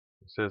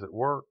 It says it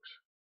works.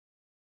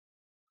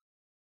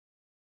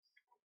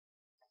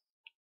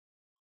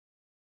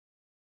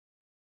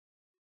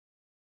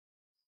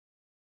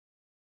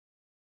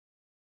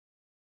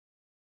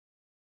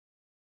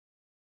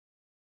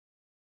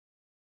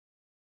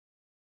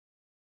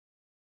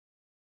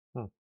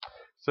 It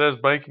says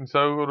baking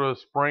soda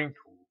sprinkle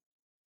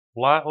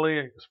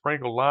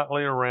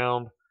lightly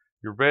around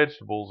your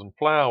vegetables and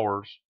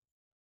flowers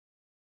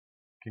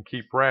can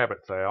keep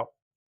rabbits out.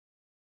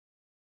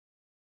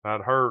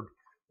 I'd heard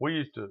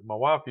my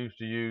wife used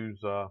to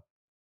use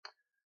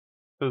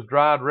those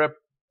dried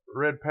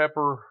red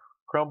pepper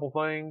crumble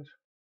things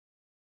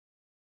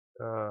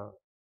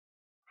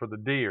for the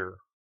deer,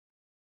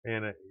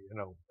 and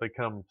they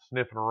come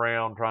sniffing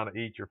around trying to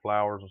eat your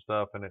flowers and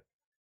stuff, and it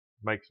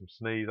makes them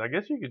sneeze. I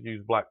guess you could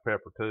use black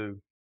pepper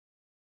too.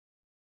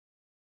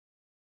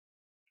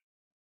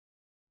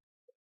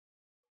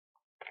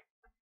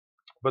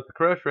 But the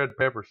crushed red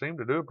pepper seemed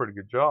to do a pretty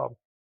good job.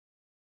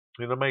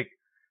 You know,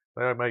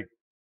 they make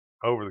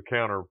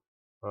over-the-counter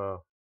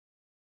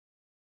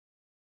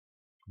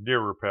deer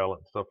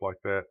repellent and stuff like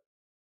that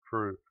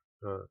for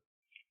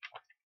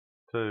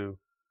too.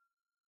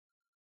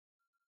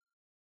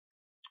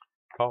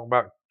 Talking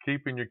about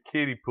keeping your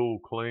kiddie pool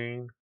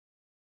clean,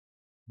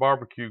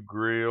 barbecue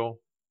grill,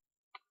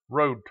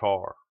 road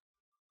tar.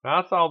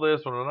 Now I saw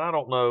this one and I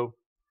don't know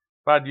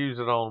if I'd use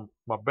it on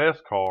my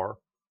best car,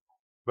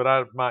 but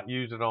I might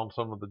use it on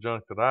some of the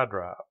junk that I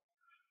drive.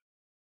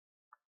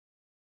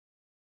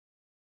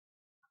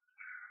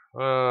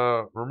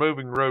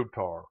 Removing road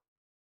tar.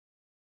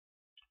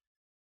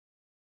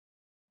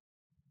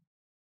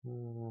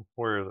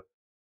 Where is it?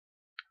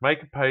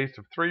 Make a paste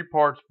of 3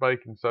 parts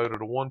baking soda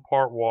to 1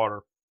 part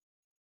water.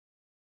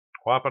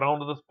 Wipe it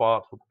onto the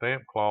spots with a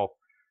damp cloth.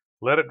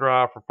 Let it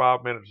dry for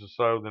 5 minutes or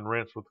so, then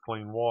rinse with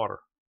clean water.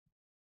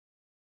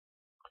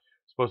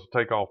 It's supposed to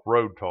take off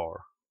road tar.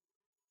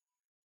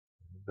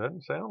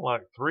 Doesn't sound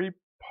like 3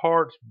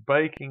 parts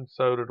baking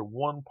soda to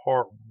 1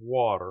 part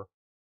water,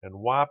 and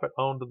wipe it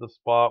onto the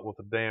spot with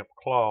a damp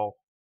cloth.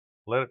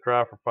 Let it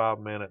dry for 5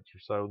 minutes or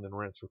so, then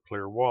rinse with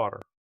clear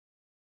water.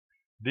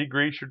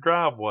 Degrease your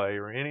driveway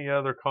or any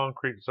other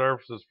concrete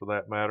surfaces for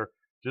that matter.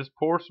 Just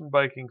pour some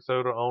baking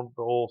soda onto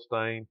the oil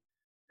stain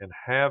and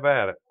have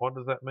at it. What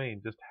does that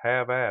mean? Just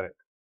have at it.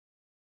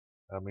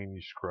 I mean,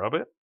 you scrub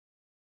it?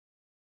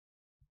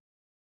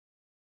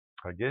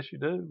 I guess you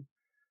do.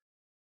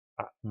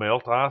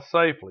 Melt ice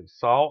safely.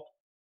 Salt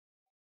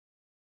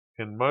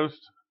and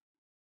most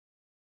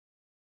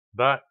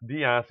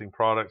de-icing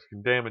products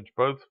can damage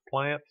both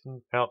plants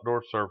and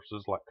outdoor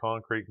surfaces like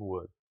concrete and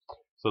wood.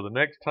 So the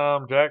next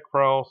time Jack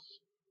Frost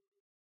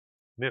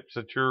nips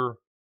at your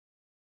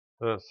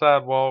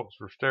sidewalks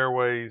or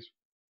stairways,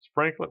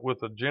 sprinkle it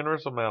with a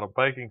generous amount of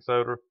baking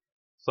soda.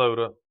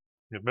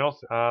 It melts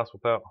the ice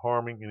without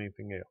harming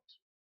anything else.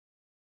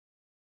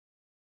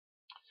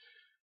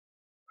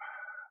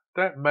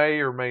 That may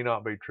or may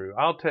not be true.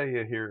 I'll tell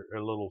you here a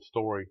little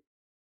story.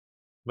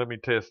 Let me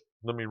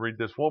read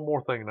this one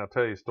more thing and I'll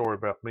tell you a story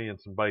about me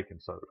and some baking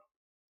soda.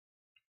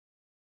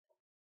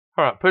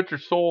 All right, put your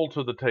soil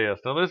to the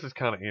test. Now this is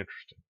kind of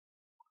interesting.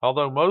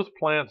 Although most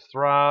plants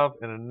thrive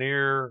in a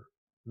near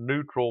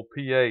neutral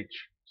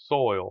pH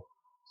soil,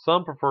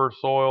 some prefer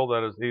soil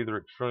that is either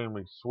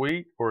extremely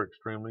sweet or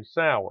extremely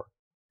sour.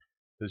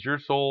 Does your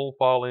soil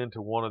fall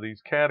into one of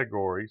these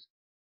categories?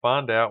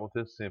 Find out with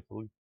this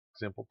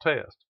simple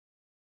test.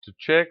 To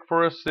check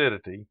for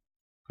acidity,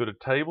 put a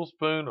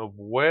tablespoon of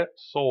wet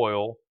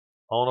soil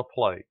on a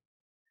plate.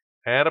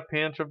 Add a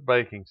pinch of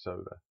baking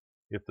soda.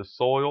 If the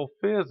soil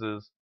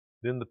fizzes,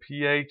 then the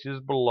pH is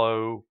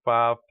below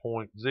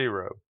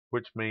 5.0,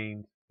 which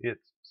means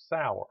it's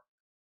sour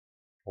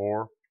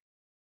or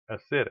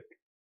acidic.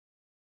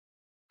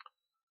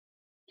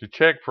 To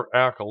check for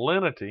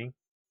alkalinity,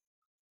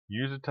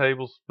 use a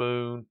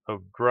tablespoon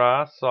of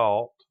dry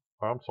soil,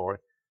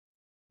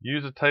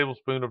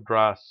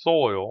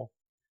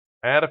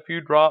 add a few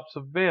drops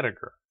of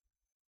vinegar.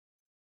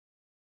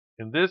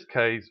 In this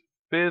case,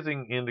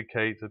 fizzing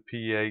indicates a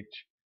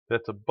pH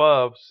that's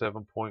above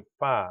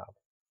 7.5,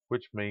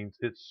 which means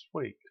it's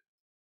sweet.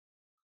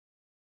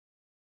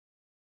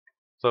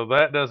 So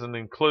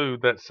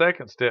that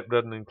second step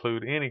doesn't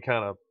include any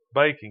kind of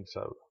baking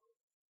soda.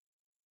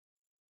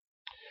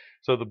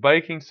 So the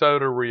baking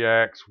soda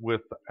reacts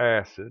with the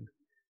acid,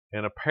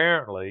 and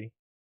apparently,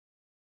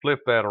 flip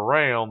that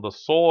around, the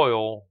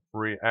soil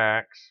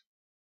reacts,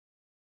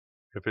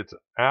 if it's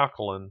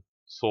alkaline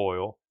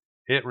soil,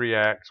 it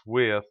reacts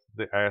with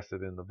the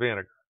acid in the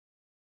vinegar,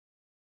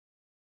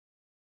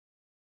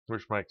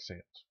 which makes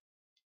sense.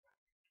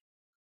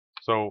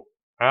 So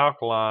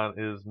alkaline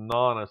is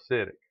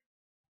non-acidic.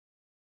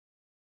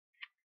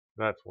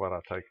 That's what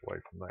I take away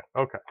from that.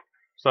 Okay,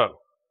 so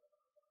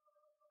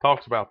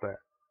talks about that.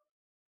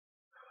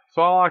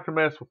 So I like to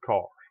mess with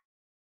cars.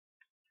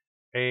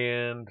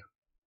 And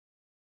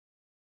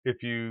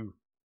if you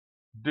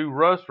do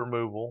rust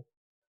removal,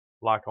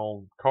 like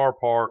on car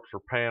parts or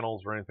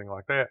panels or anything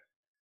like that,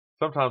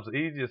 sometimes the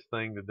easiest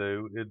thing to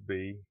do would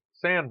be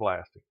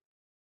sandblasting.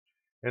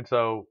 And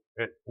so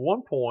at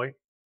one point,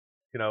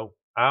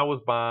 I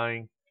was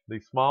buying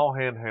these small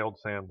handheld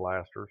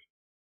sandblasters.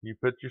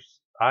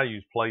 I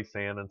use play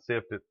sand and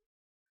sift it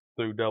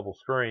through double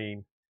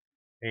screen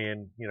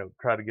and,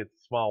 try to get the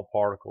smallest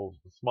particles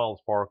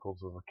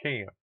as I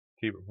can,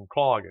 keep it from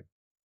clogging.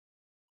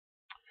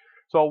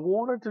 So I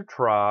wanted to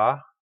try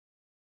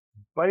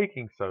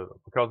baking soda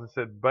because it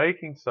said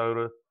baking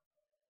soda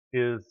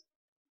is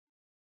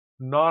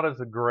not as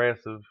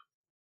aggressive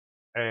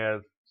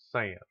as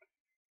sand.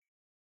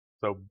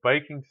 So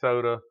baking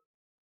soda,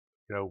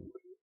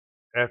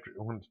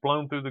 when it's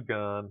blown through the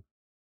gun,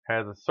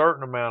 has a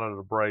certain amount of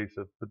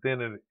abrasive, but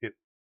then it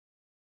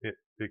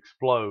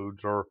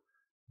explodes or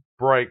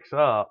breaks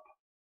up,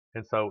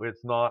 and so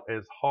it's not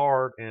as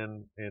hard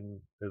and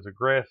as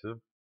aggressive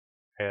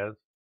as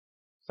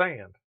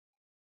sand.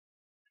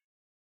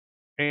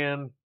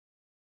 And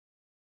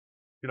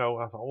I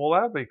thought, well,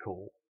 that'd be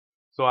cool.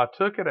 So I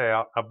took it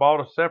out. I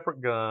bought a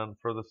separate gun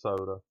for the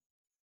soda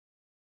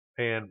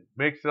and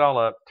mixed it all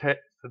up, tested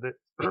it.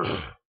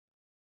 It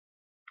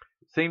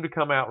seemed to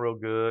come out real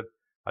good.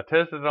 I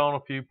tested it on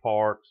a few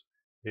parts.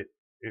 It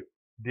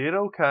did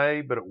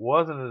okay, but it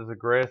wasn't as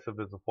aggressive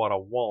as what I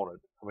wanted.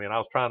 I mean,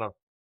 I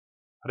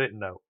didn't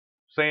know.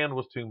 Sand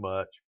was too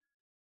much.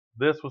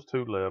 This was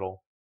too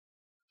little.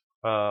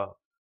 Uh,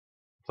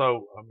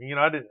 so I mean,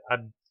 I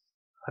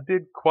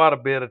did quite a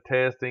bit of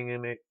testing,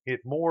 and it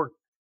more,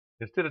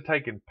 instead of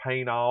taking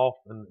paint off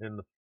and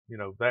the,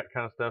 that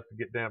kind of stuff to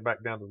get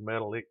back down to the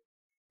metal, it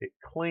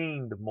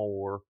cleaned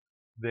more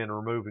than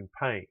removing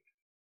paint.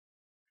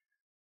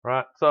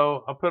 Right?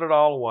 So I put it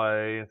all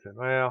away and said,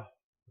 well,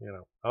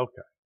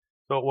 okay.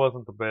 So it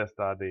wasn't the best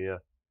idea.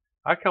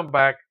 I come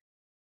back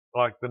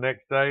like the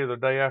next day or the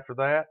day after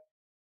that,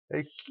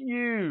 a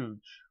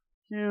huge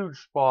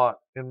spot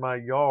in my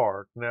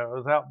yard. Now it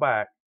was out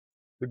back.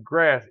 The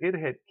grass, it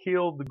had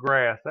killed the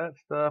grass. That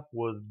stuff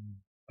was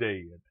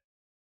dead.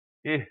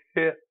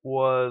 It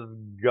was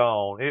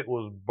gone. It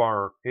was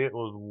burnt. It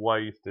was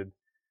wasted.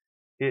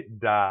 It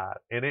died.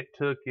 And it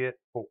took it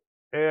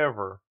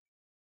forever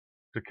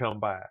to come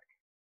back.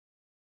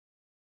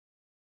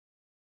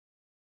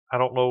 I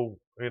don't know,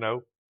 it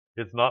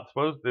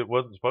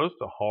wasn't supposed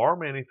to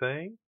harm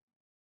anything.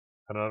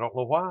 And I don't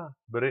know why,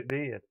 but it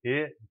did.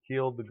 It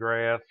killed the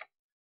grass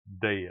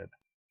dead.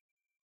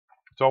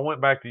 So I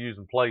went back to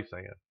using play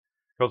sand,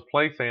 because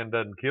play sand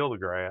doesn't kill the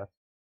grass,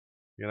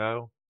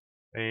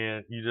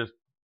 and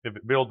if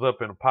it builds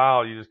up in a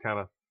pile, you just kind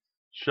of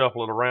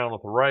shuffle it around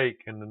with a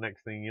rake, and the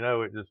next thing you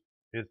know,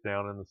 it's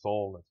down in the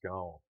soil and it's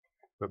gone.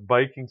 But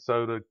baking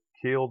soda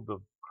killed the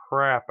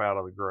crap out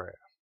of the grass.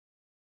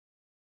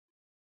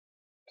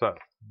 So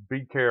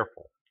be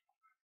careful.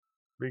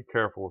 Be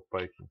careful with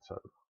baking soda.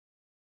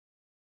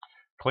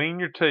 Clean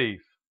your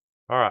teeth.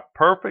 All right,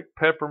 perfect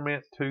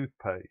peppermint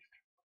toothpaste.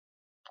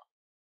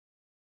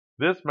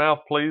 This mouth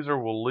pleaser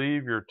will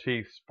leave your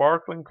teeth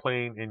sparkling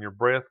clean and your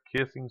breath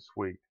kissing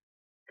sweet.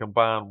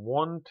 Combine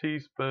 1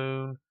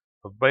 teaspoon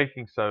of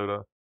baking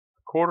soda,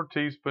 a 1/4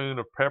 teaspoon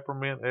of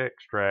peppermint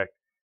extract,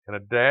 and a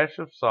dash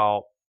of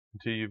salt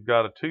until you've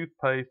got a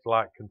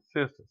toothpaste-like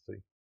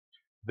consistency.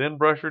 Then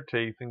brush your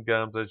teeth and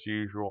gums as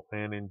usual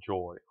and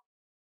enjoy.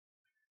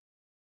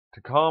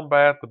 To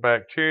combat the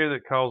bacteria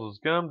that causes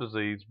gum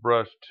disease,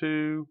 brush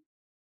 2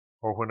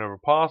 or whenever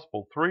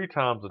possible 3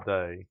 times a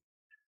day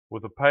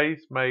with a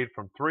paste made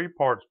from 3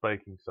 parts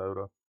baking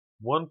soda,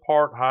 1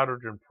 part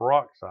hydrogen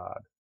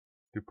peroxide.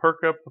 To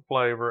perk up the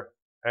flavor,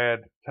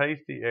 add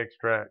tasty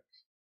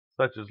extracts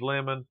such as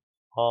lemon,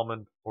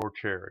 almond, or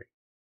cherry.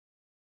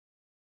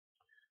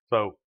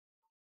 So,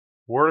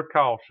 word of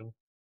caution,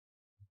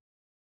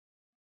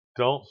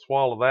 don't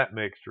swallow that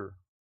mixture.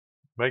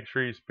 Make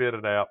sure you spit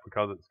it out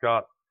because it's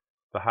got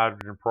the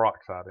hydrogen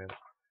peroxide in it.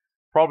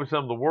 Probably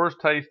some of the worst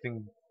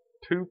tasting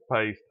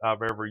toothpaste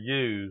I've ever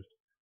used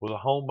was a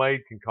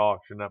homemade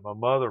concoction that my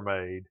mother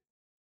made,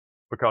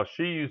 because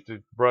she used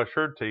to brush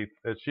her teeth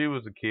as she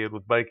was a kid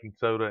with baking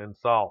soda and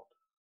salt.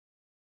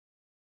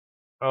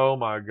 Oh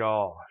my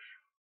gosh.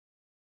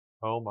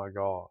 Oh my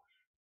gosh.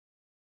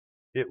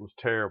 It was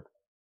terrible.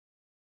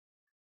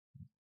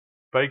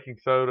 Baking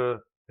soda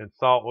and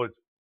salt,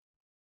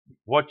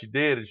 what you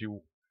did is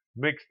you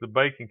mixed the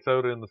baking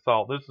soda and the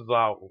salt. This is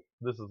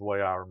the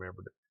way I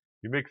remembered it.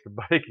 You mix the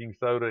baking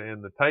soda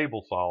and the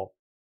table salt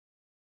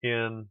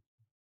in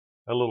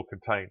a little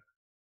container,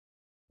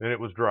 and it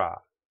was dry.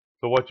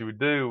 So what you would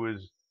do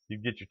is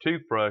you'd get your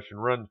toothbrush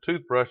and run the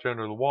toothbrush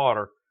under the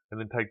water, and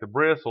then take the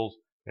bristles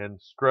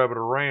and scrub it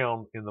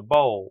around in the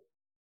bowl.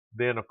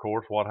 Then, of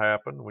course, what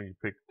happened when you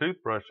pick the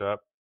toothbrush up,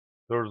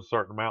 there was a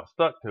certain amount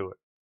stuck to it.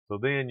 So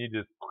then you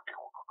just,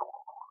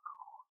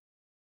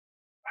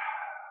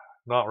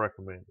 not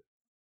recommended.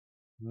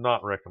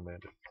 Not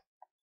recommended.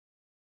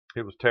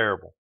 It was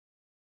terrible.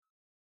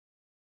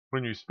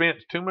 When you spent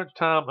too much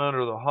time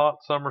under the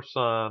hot summer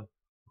sun,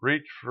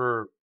 reach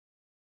for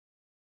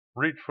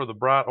the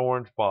bright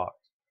orange box.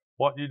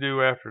 What you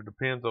do after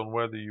depends on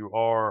whether you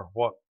are,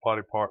 what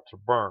body parts are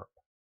burnt.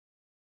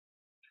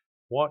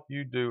 What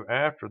you do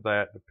after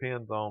that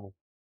depends on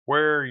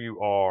where you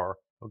are,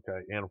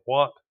 okay, and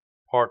what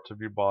parts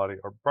of your body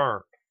are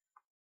burnt.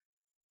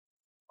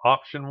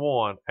 Option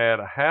 1,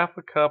 add a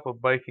 1/2 cup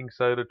of baking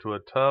soda to a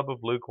tub of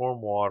lukewarm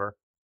water.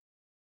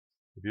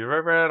 If you've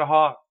ever had a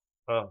hot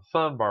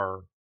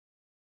sunburn,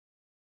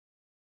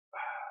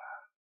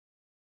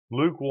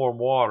 lukewarm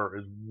water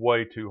is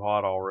way too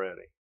hot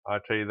already. I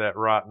tell you that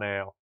right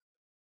now.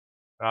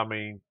 I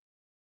mean,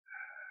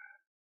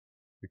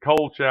 the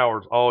cold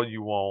shower's all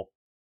you want,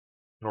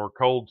 or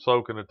cold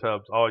soak in the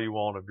tub's all you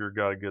want if you've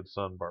got a good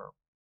sunburn.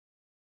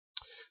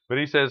 But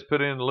he says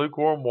put in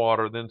lukewarm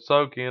water, then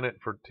soak in it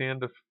for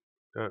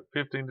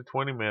 15 to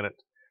 20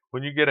 minutes.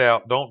 When you get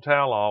out, don't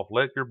towel off.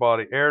 Let your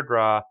body air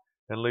dry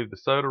and leave the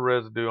soda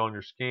residue on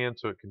your skin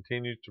so it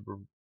continues to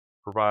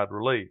provide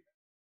relief.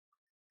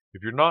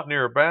 If you're not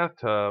near a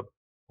bathtub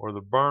or the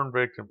burn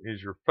victim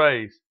is your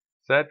face,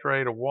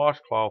 saturate a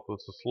washcloth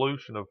with a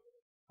solution of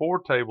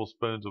 4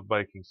 tablespoons of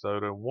baking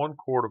soda and 1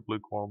 quart of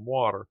lukewarm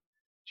water.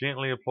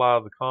 Gently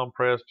apply the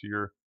compress to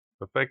your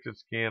affected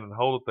skin and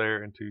hold it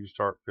there until you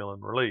start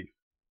feeling relief.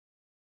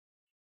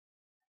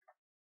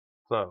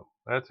 So,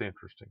 that's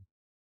interesting.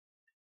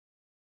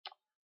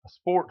 A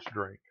sports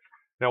drink.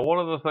 Now, one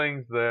of the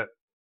things that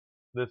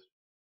this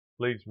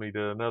leads me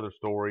to another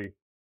story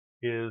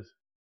is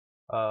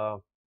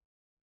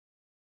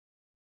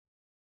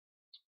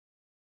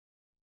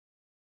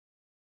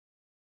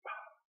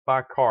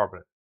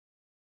bicarbonate.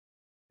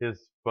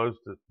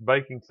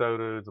 Baking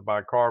soda is a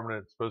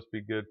bicarbonate. It's supposed to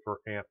be good for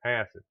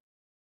antacid.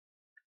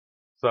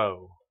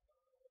 So,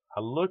 I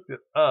looked it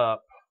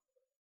up,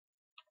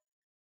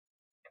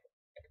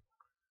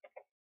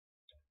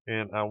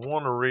 and I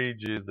want to read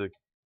you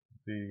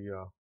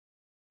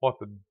what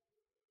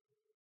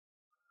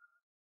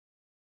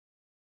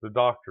the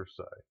doctors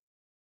say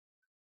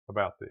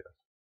about this.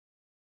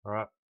 All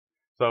right.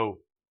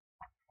 So,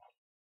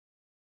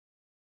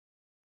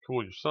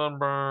 cool your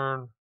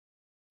sunburn.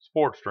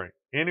 Sports drink.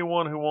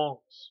 Anyone who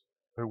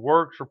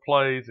works or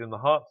plays in the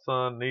hot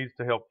sun needs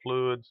to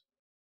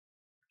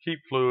keep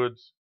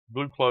fluids,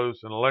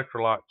 glucose, and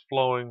electrolytes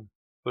flowing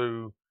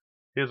through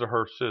his or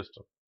her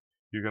system.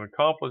 You can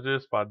accomplish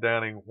this by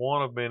downing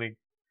one of many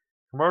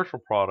commercial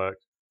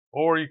products,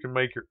 or you can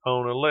make your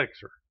own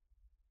elixir.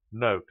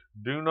 Note,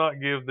 do not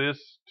give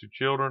this to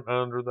children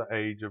under the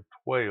age of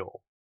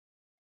 12.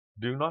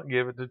 Do not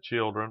give it to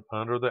children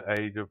under the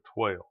age of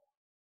 12.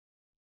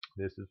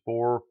 This is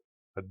for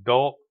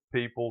adult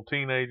people,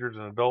 teenagers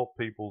and adult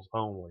peoples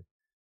only.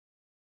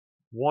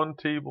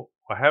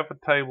 A half a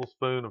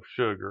tablespoon of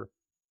sugar,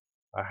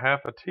 a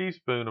half a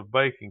teaspoon of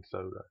baking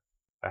soda,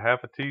 a half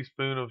a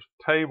teaspoon of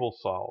table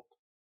salt,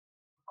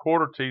 a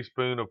quarter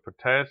teaspoon of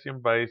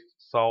potassium-based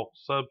salt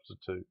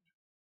substitute,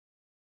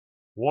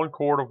 1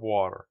 quart of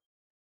water,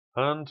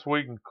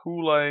 unsweetened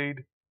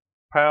Kool-Aid,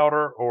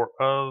 powder or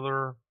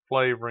other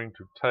flavoring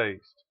to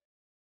taste.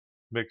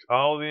 Mix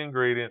all the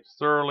ingredients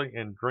thoroughly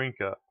and drink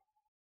up.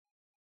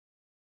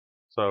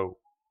 So,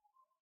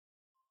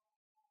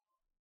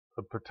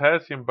 the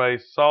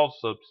potassium-based salt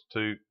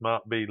substitute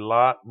might be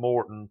light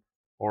Morton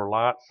or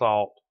light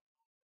salt.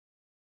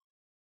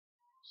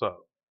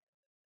 So,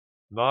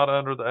 not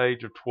under the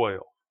age of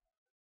 12.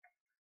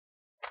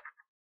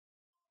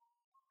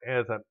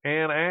 As an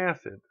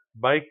antacid,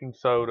 baking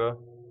soda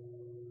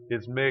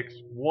is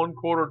mixed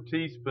 1/4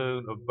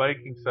 teaspoon of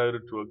baking soda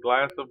to a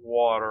glass of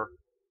water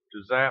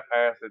to zap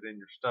acid in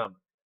your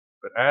stomach.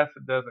 But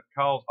acid doesn't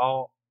cause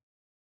all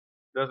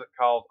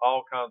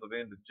kinds of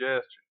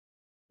indigestion.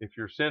 If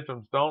your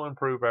symptoms don't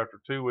improve after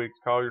 2 weeks,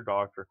 call your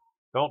doctor.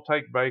 Don't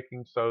take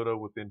baking soda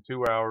within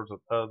 2 hours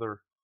of other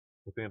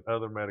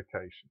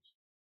medications.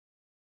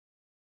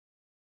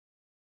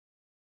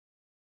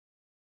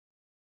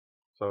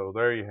 So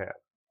there you have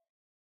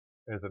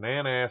it. As an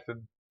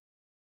antacid,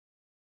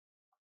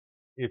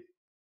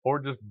 or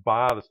just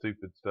buy the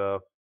stupid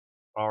stuff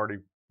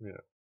already,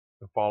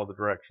 and follow the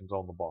directions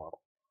on the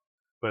bottle.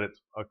 But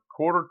it's a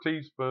 1/4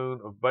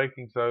 teaspoon of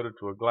baking soda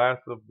to a glass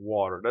of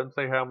water. It doesn't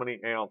say how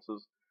many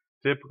ounces.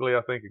 Typically,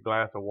 I think a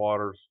glass of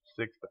water is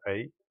 6 to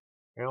 8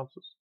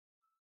 ounces.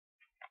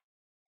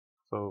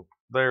 So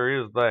there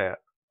is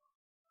that.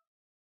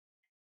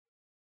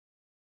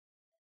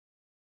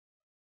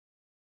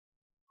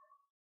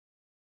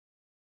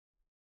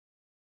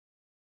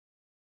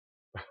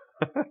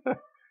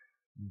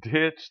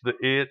 Ditch the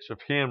itch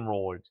of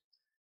hemorrhoids.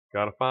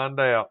 Gotta find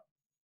out.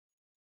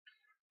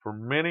 For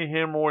many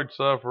hemorrhoid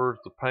sufferers,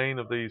 the pain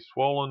of these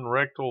swollen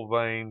rectal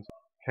veins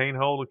can't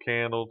hold a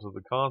candle to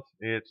the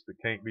constant itch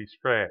that can't be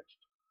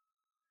scratched.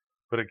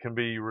 But it can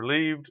be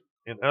relieved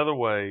in other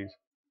ways,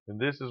 and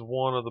this is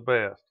one of the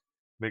best.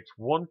 Mix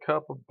 1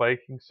 cup of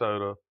baking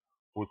soda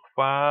with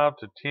 5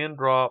 to 10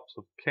 drops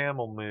of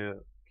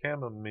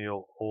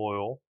chamomile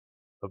oil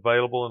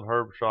available in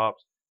herb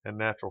shops and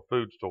natural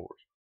food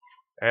stores.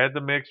 Add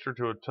the mixture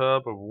to a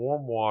tub of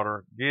warm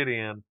water, get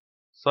in,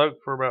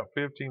 soak for about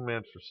 15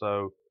 minutes or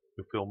so.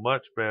 You'll feel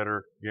much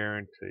better,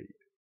 guaranteed.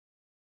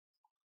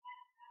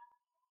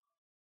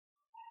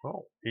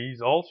 Oh,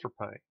 ease ulcer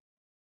pain.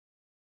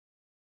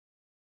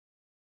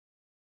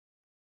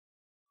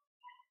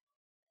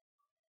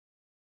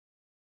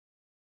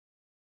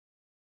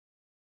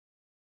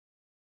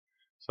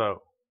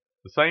 So,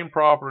 the same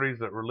properties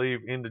that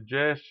relieve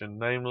indigestion,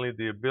 namely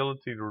the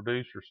ability to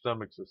reduce your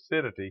stomach's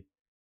acidity,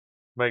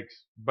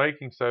 makes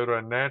baking soda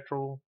a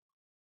natural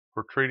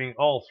for treating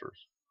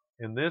ulcers.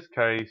 In this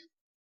case,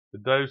 the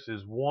dose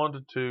is 1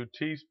 to 2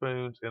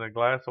 teaspoons in a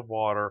glass of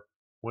water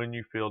when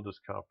you feel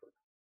discomfort.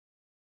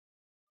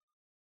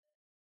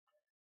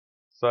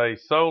 Say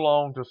so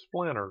long to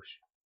splinters.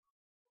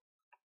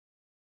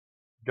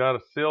 Got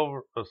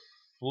a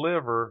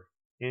sliver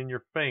in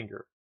your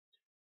finger.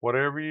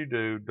 Whatever you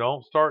do,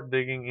 don't start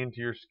digging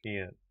into your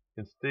skin.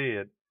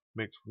 Instead,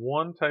 mix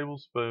 1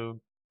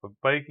 tablespoon of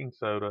baking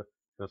soda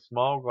in a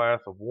small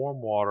glass of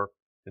warm water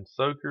and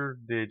soak your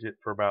digit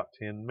for about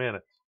 10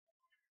 minutes.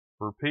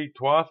 Repeat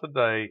twice a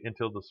day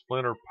until the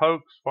splinter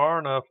pokes far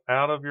enough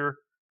out of your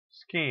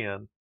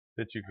skin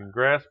that you can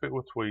grasp it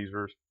with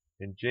tweezers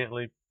and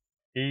gently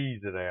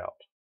ease it out.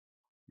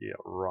 Yeah,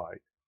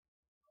 right.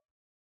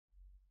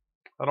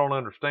 I don't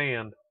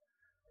understand.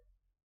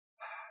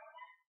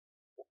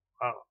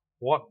 Uh,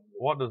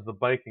 what does the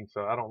baking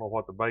soda? I don't know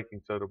what the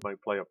baking soda may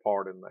play a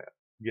part in that,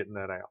 getting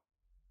that out.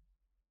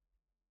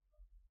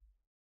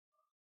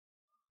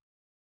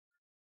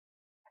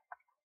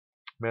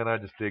 Man, I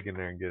just dig in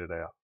there and get it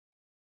out.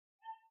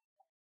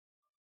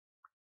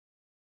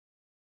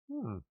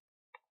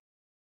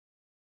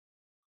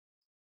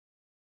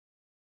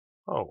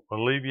 Oh,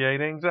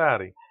 alleviate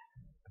anxiety.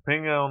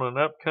 Depending on an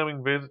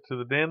upcoming visit to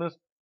the dentist,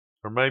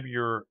 or maybe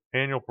your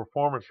annual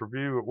performance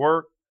review at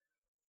work,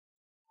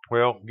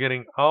 well,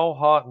 getting all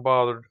hot and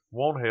bothered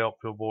won't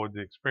help to avoid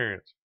the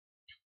experience.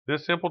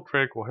 This simple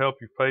trick will help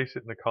you face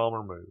it in a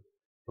calmer mood.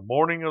 The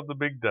morning of the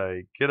big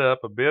day, get up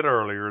a bit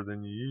earlier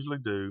than you usually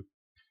do.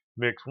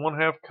 Mix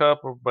 1/2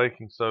 cup of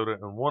baking soda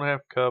and 1/2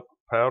 cup of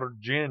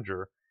powdered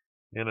ginger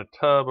in a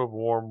tub of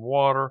warm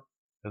water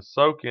and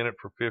soak in it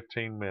for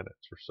 15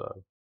 minutes or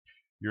so.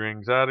 Your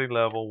anxiety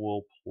level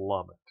will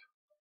plummet.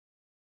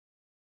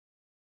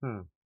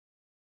 Hmm.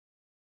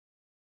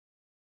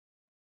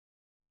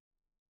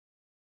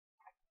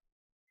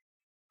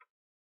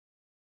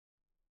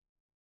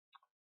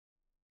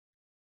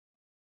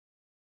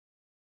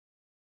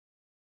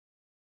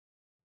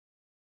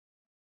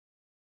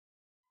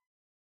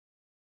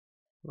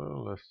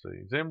 Well, let's see.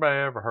 Has anybody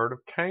ever heard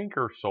of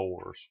canker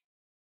sores?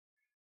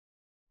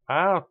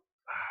 I,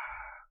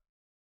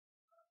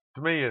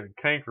 to me, a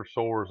canker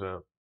sore is a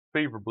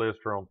fever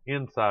blister on the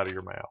inside of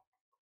your mouth,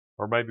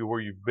 or maybe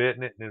where you've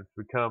bitten it and it's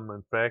become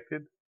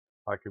infected.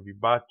 Like if you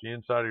bite the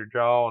inside of your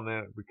jaw and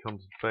then it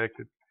becomes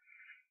infected.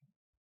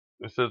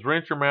 It says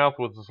rinse your mouth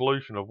with a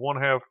solution of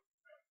 1/2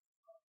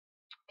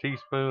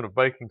 teaspoon of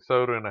baking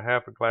soda and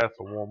 1/2 glass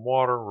of warm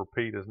water.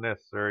 Repeat as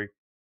necessary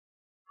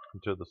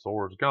until the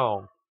sore is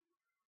gone.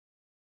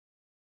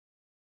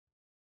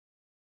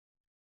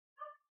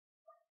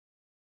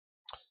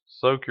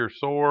 Soak your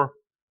sore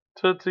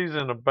tootsies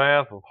in a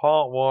bath of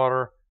hot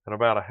water and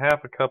about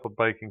 1/2 cup of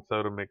baking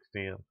soda mixed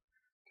in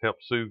to help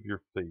soothe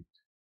your feet.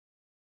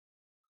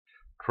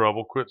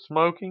 Trouble quit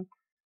smoking?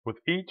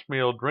 With each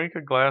meal, drink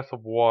a glass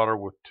of water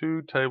with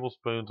 2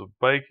 tablespoons of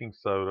baking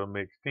soda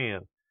mixed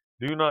in.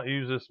 Do not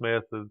use this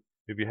method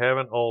if you have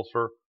an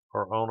ulcer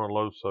or on a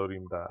low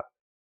sodium diet.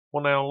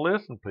 Well, now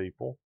listen,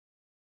 people.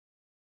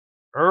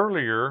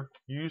 Earlier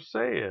you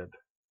said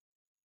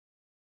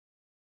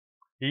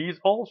ease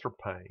ulcer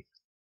pain,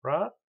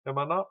 right? Am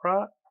I not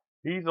right?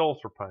 Ease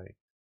ulcer pain.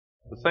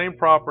 The same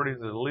properties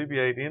that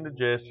alleviate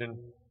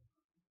indigestion,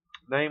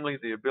 namely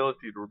the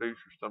ability to reduce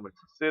your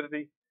stomach's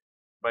acidity,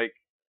 make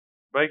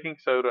baking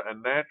soda a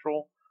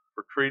natural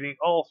for treating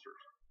ulcers.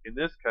 In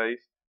this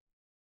case,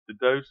 the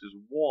dose is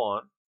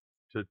 1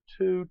 to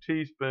 2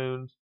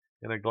 teaspoons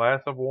in a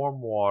glass of warm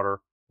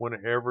water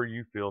whenever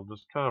you feel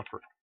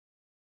discomfort.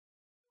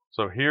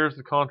 So here's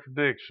the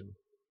contradiction.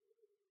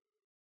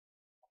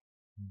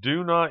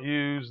 Do not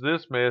use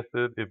this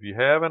method if you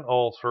have an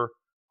ulcer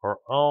or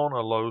on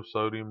a low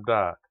sodium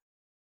diet.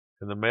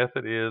 And the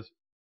method is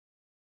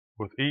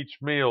with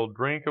each meal,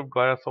 drink a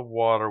glass of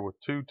water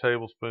with 2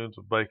 tablespoons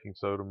of baking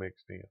soda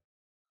mixed in.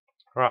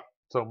 All right,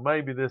 so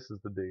maybe this is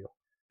the deal.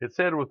 It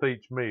said with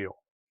each meal.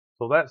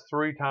 So that's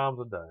 3 times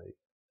a day.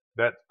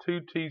 That's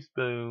 2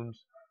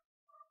 teaspoons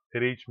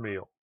at each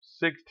meal.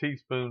 6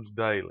 teaspoons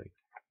daily.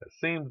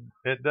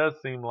 It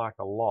does seem like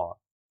a lot.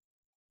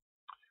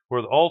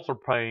 Where the ulcer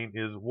pain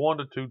is 1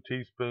 to 2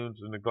 teaspoons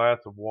in a glass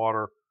of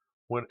water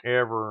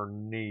whenever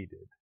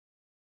needed.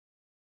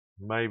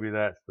 Maybe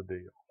that's the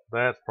deal.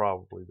 That's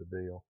probably the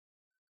deal.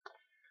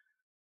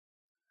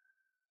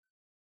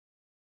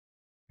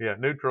 Yeah, it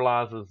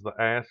neutralizes the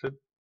acid.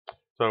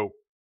 So,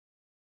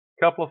 a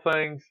couple of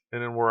things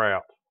and then we're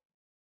out.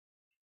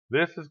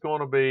 This is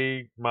going to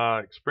be my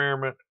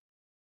experiment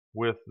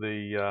with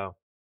the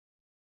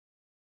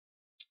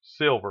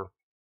silver.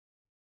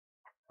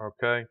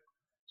 Okay,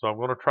 so I'm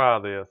going to try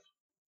this.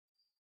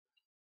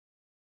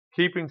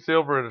 Keeping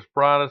silver at its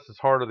brightest is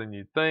harder than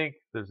you'd think.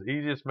 This is the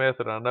easiest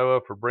method I know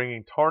of for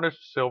bringing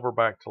tarnished silver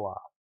back to life.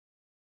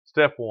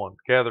 Step 1.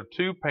 Gather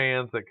 2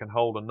 pans that can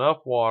hold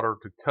enough water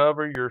to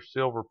cover your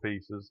silver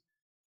pieces,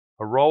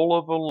 a roll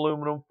of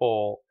aluminum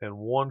foil, and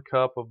 1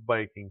 cup of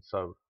baking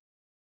soda.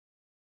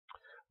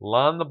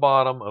 Line the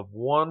bottom of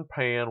one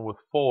pan with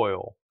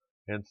foil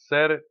and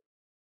set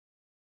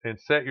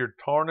your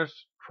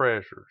tarnished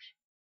treasures.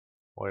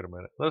 Wait a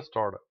minute. Let's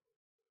start up.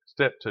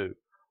 Step 2.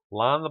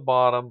 Line the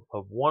bottom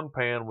of one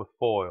pan with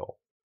foil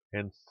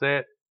and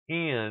set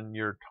in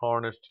your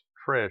tarnished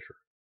treasure.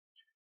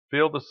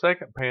 Fill the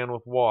second pan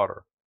with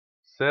water.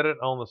 Set it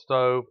on the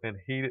stove and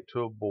heat it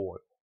to a boil.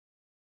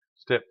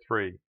 Step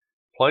 3.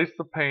 Place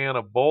the pan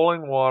of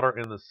boiling water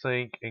in the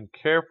sink and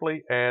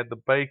carefully add the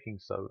baking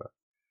soda.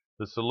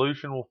 The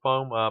solution will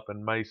foam up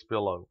and may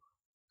spill over.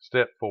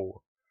 Step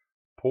 4.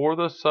 Pour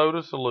the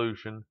soda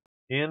solution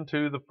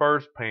into the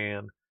first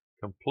pan,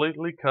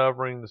 completely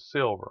covering the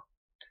silver.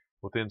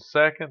 Within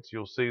seconds,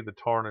 you'll see the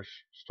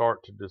tarnish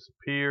start to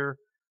disappear.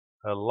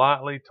 A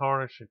lightly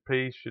tarnished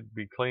piece should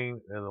be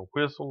cleaned in a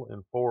whistle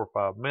in 4 or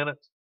 5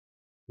 minutes.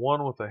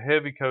 One with a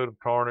heavy coat of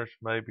tarnish,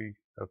 maybe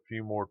a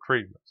few more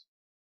treatments.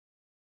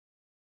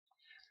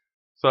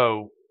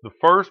 So the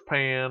first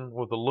pan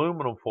with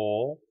aluminum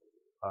foil,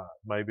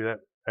 maybe that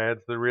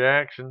adds the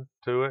reaction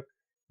to it,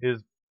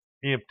 is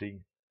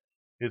empty.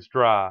 It's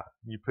dry.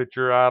 You put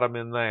your item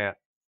in that.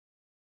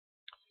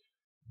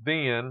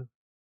 Then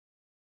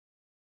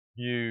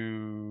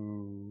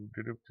you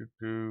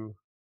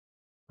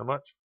how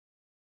much?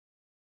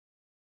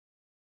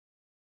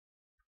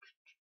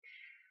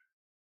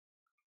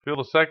 Fill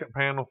the second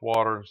pan with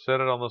water, set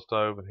it on the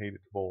stove, and heat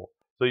it to boil.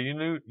 So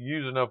you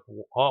use enough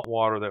hot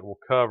water that will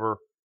cover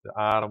the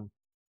item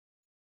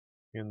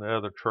in the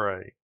other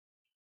tray.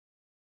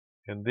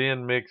 And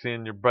then mix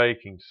in your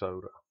baking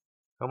soda.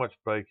 How much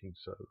baking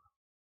soda?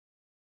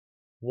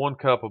 1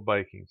 cup of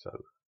baking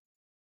soda.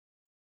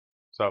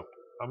 So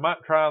I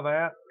might try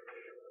that.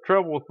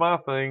 Trouble with my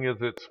thing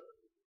is it's,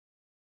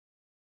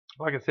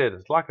 like I said,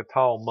 it's like a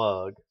tall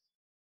mug.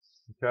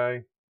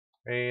 Okay?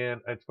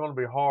 And it's going to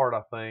be hard,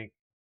 I think,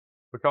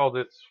 because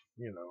it's,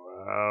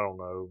 I don't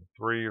know,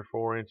 3 or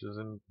 4 inches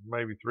in,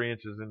 maybe 3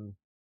 inches in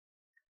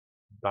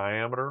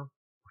diameter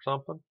or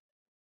something.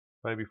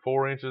 Maybe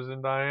 4 inches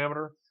in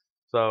diameter.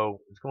 So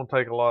it's going to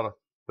take a lot of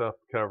stuff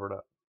to cover it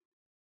up.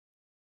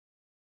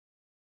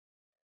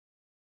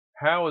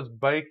 How is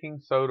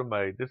baking soda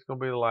made? This is going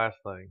to be the last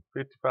thing.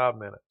 55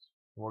 minutes.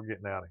 And we're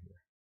getting out of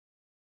here.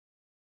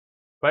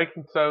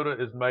 Baking soda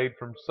is made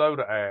from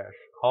soda ash,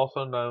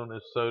 also known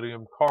as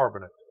sodium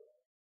carbonate.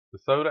 The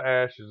soda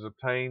ash is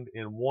obtained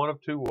in one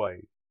of 2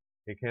 ways.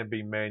 It can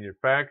be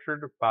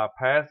manufactured by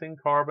passing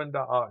carbon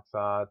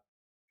dioxide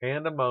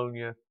and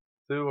ammonia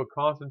through a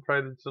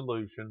concentrated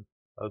solution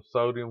of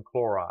sodium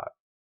chloride,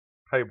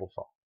 table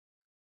salt.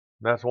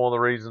 That's one of the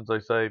reasons they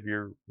say if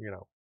you're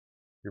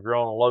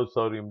on a low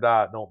sodium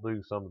diet, don't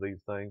do some of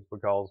these things,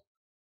 because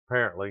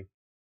apparently,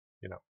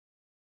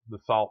 the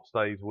salt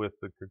stays with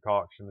the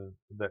concoction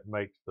that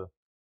makes the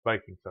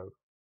baking soda.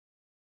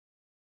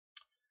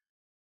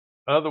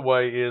 Other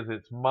way is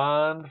it's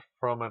mined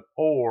from an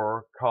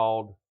ore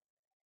called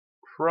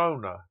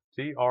trona,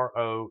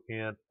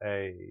 Trona.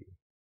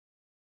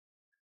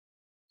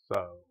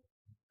 So,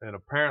 and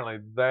apparently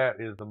that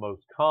is the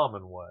most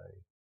common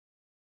way.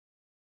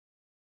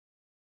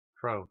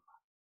 Trona.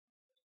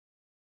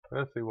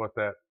 Let's see what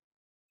that.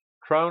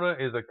 Trona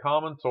is a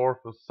common source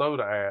of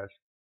soda ash,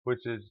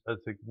 which is a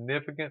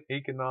significant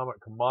economic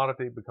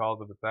commodity because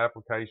of its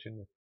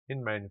application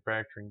in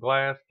manufacturing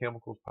glass,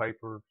 chemicals,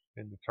 papers,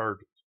 and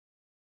detergents.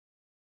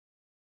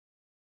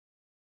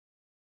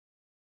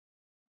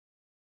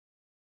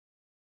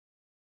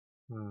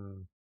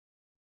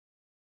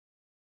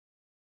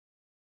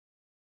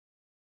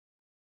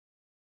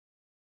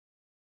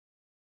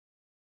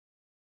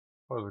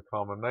 What is a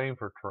common name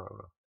for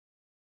trona?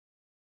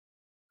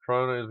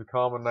 Trona is a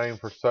common name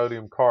for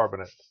sodium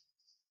carbonate.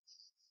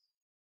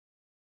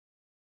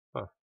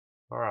 Huh.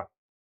 All right.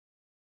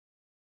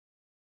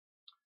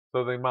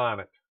 So they mine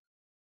it.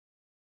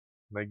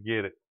 They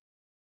get it.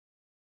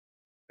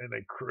 And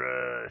they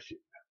crush it.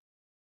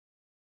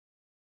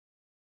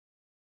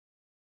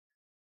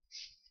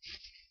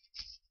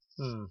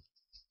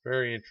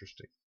 Very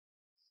interesting.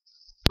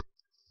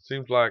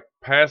 Seems like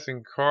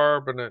passing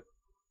carbon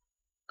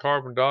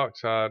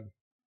dioxide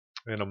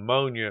and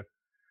ammonia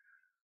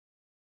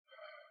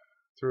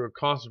through a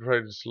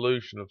concentrated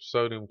solution of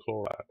sodium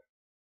chloride.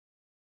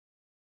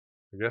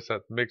 I guess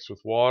that's mixed with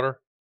water.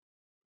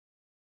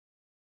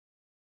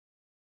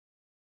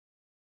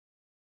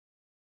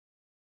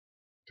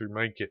 To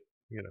make it,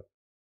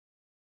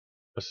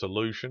 a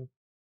solution.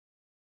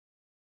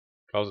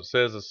 Because it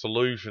says a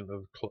solution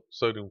of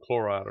sodium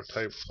chloride or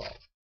table salt.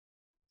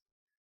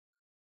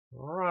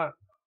 All right.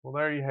 Well,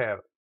 there you have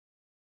it.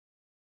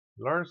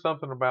 Learn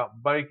something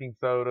about baking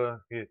soda.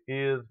 It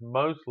is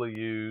mostly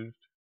used,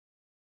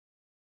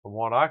 from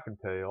what I can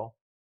tell.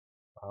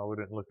 We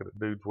didn't look at a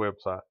dude's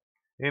website.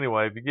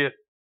 Anyway, if you get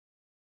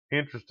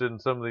interested in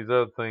some of these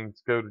other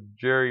things, go to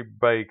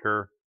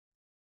jerrybaker.com.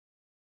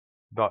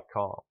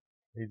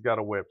 He's got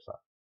a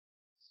website.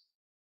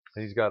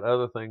 And he's got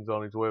other things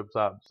on his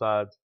website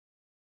besides,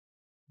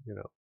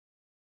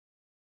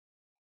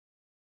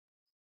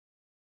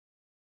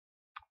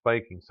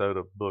 baking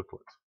soda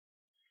booklets.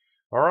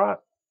 All right.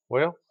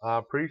 Well, I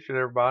appreciate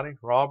everybody.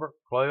 Robert,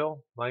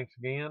 Clell, thanks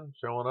again,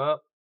 showing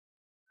up,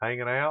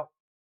 hanging out,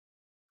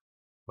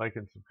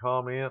 making some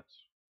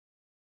comments.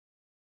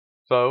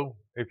 So,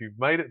 if you've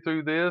made it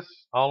through this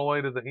all the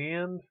way to the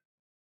end,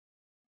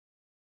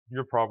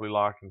 you're probably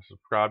like and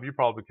subscribe. You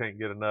probably can't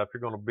get enough.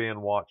 You're going to binge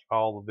watch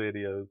all the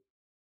videos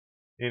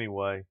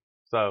anyway.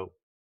 So,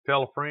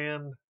 tell a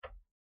friend,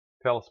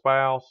 tell a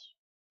spouse,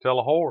 tell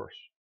a horse.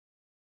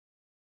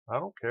 I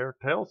don't care.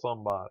 Tell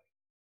somebody.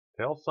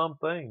 Tell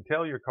something.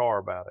 Tell your car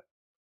about it.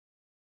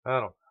 I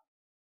don't know.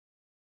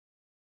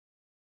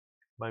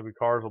 Maybe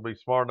cars will be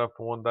smart enough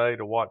for one day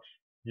to watch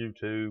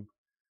YouTube.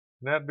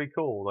 And that'd be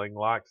cool. They can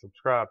like,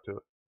 subscribe to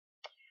it.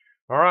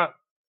 All right.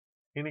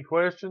 Any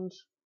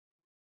questions?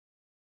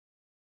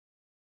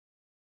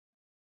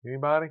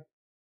 Anybody?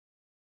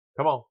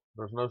 Come on.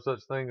 There's no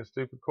such thing as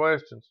stupid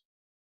questions.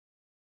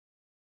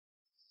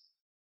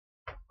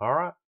 All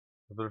right.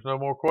 If there's no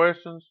more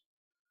questions,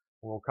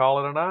 we'll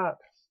call it a night.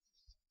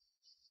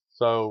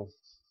 So,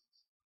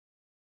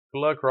 good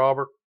luck,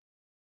 Robert.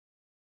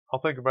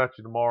 I'll think about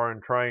you tomorrow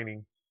in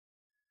training.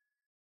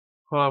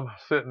 When I'm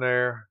sitting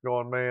there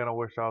going, man, I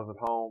wish I was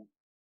at home.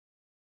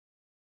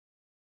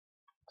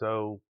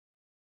 So,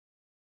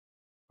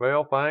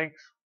 well,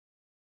 thanks.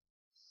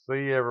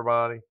 See you,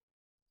 everybody.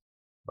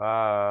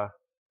 Bye.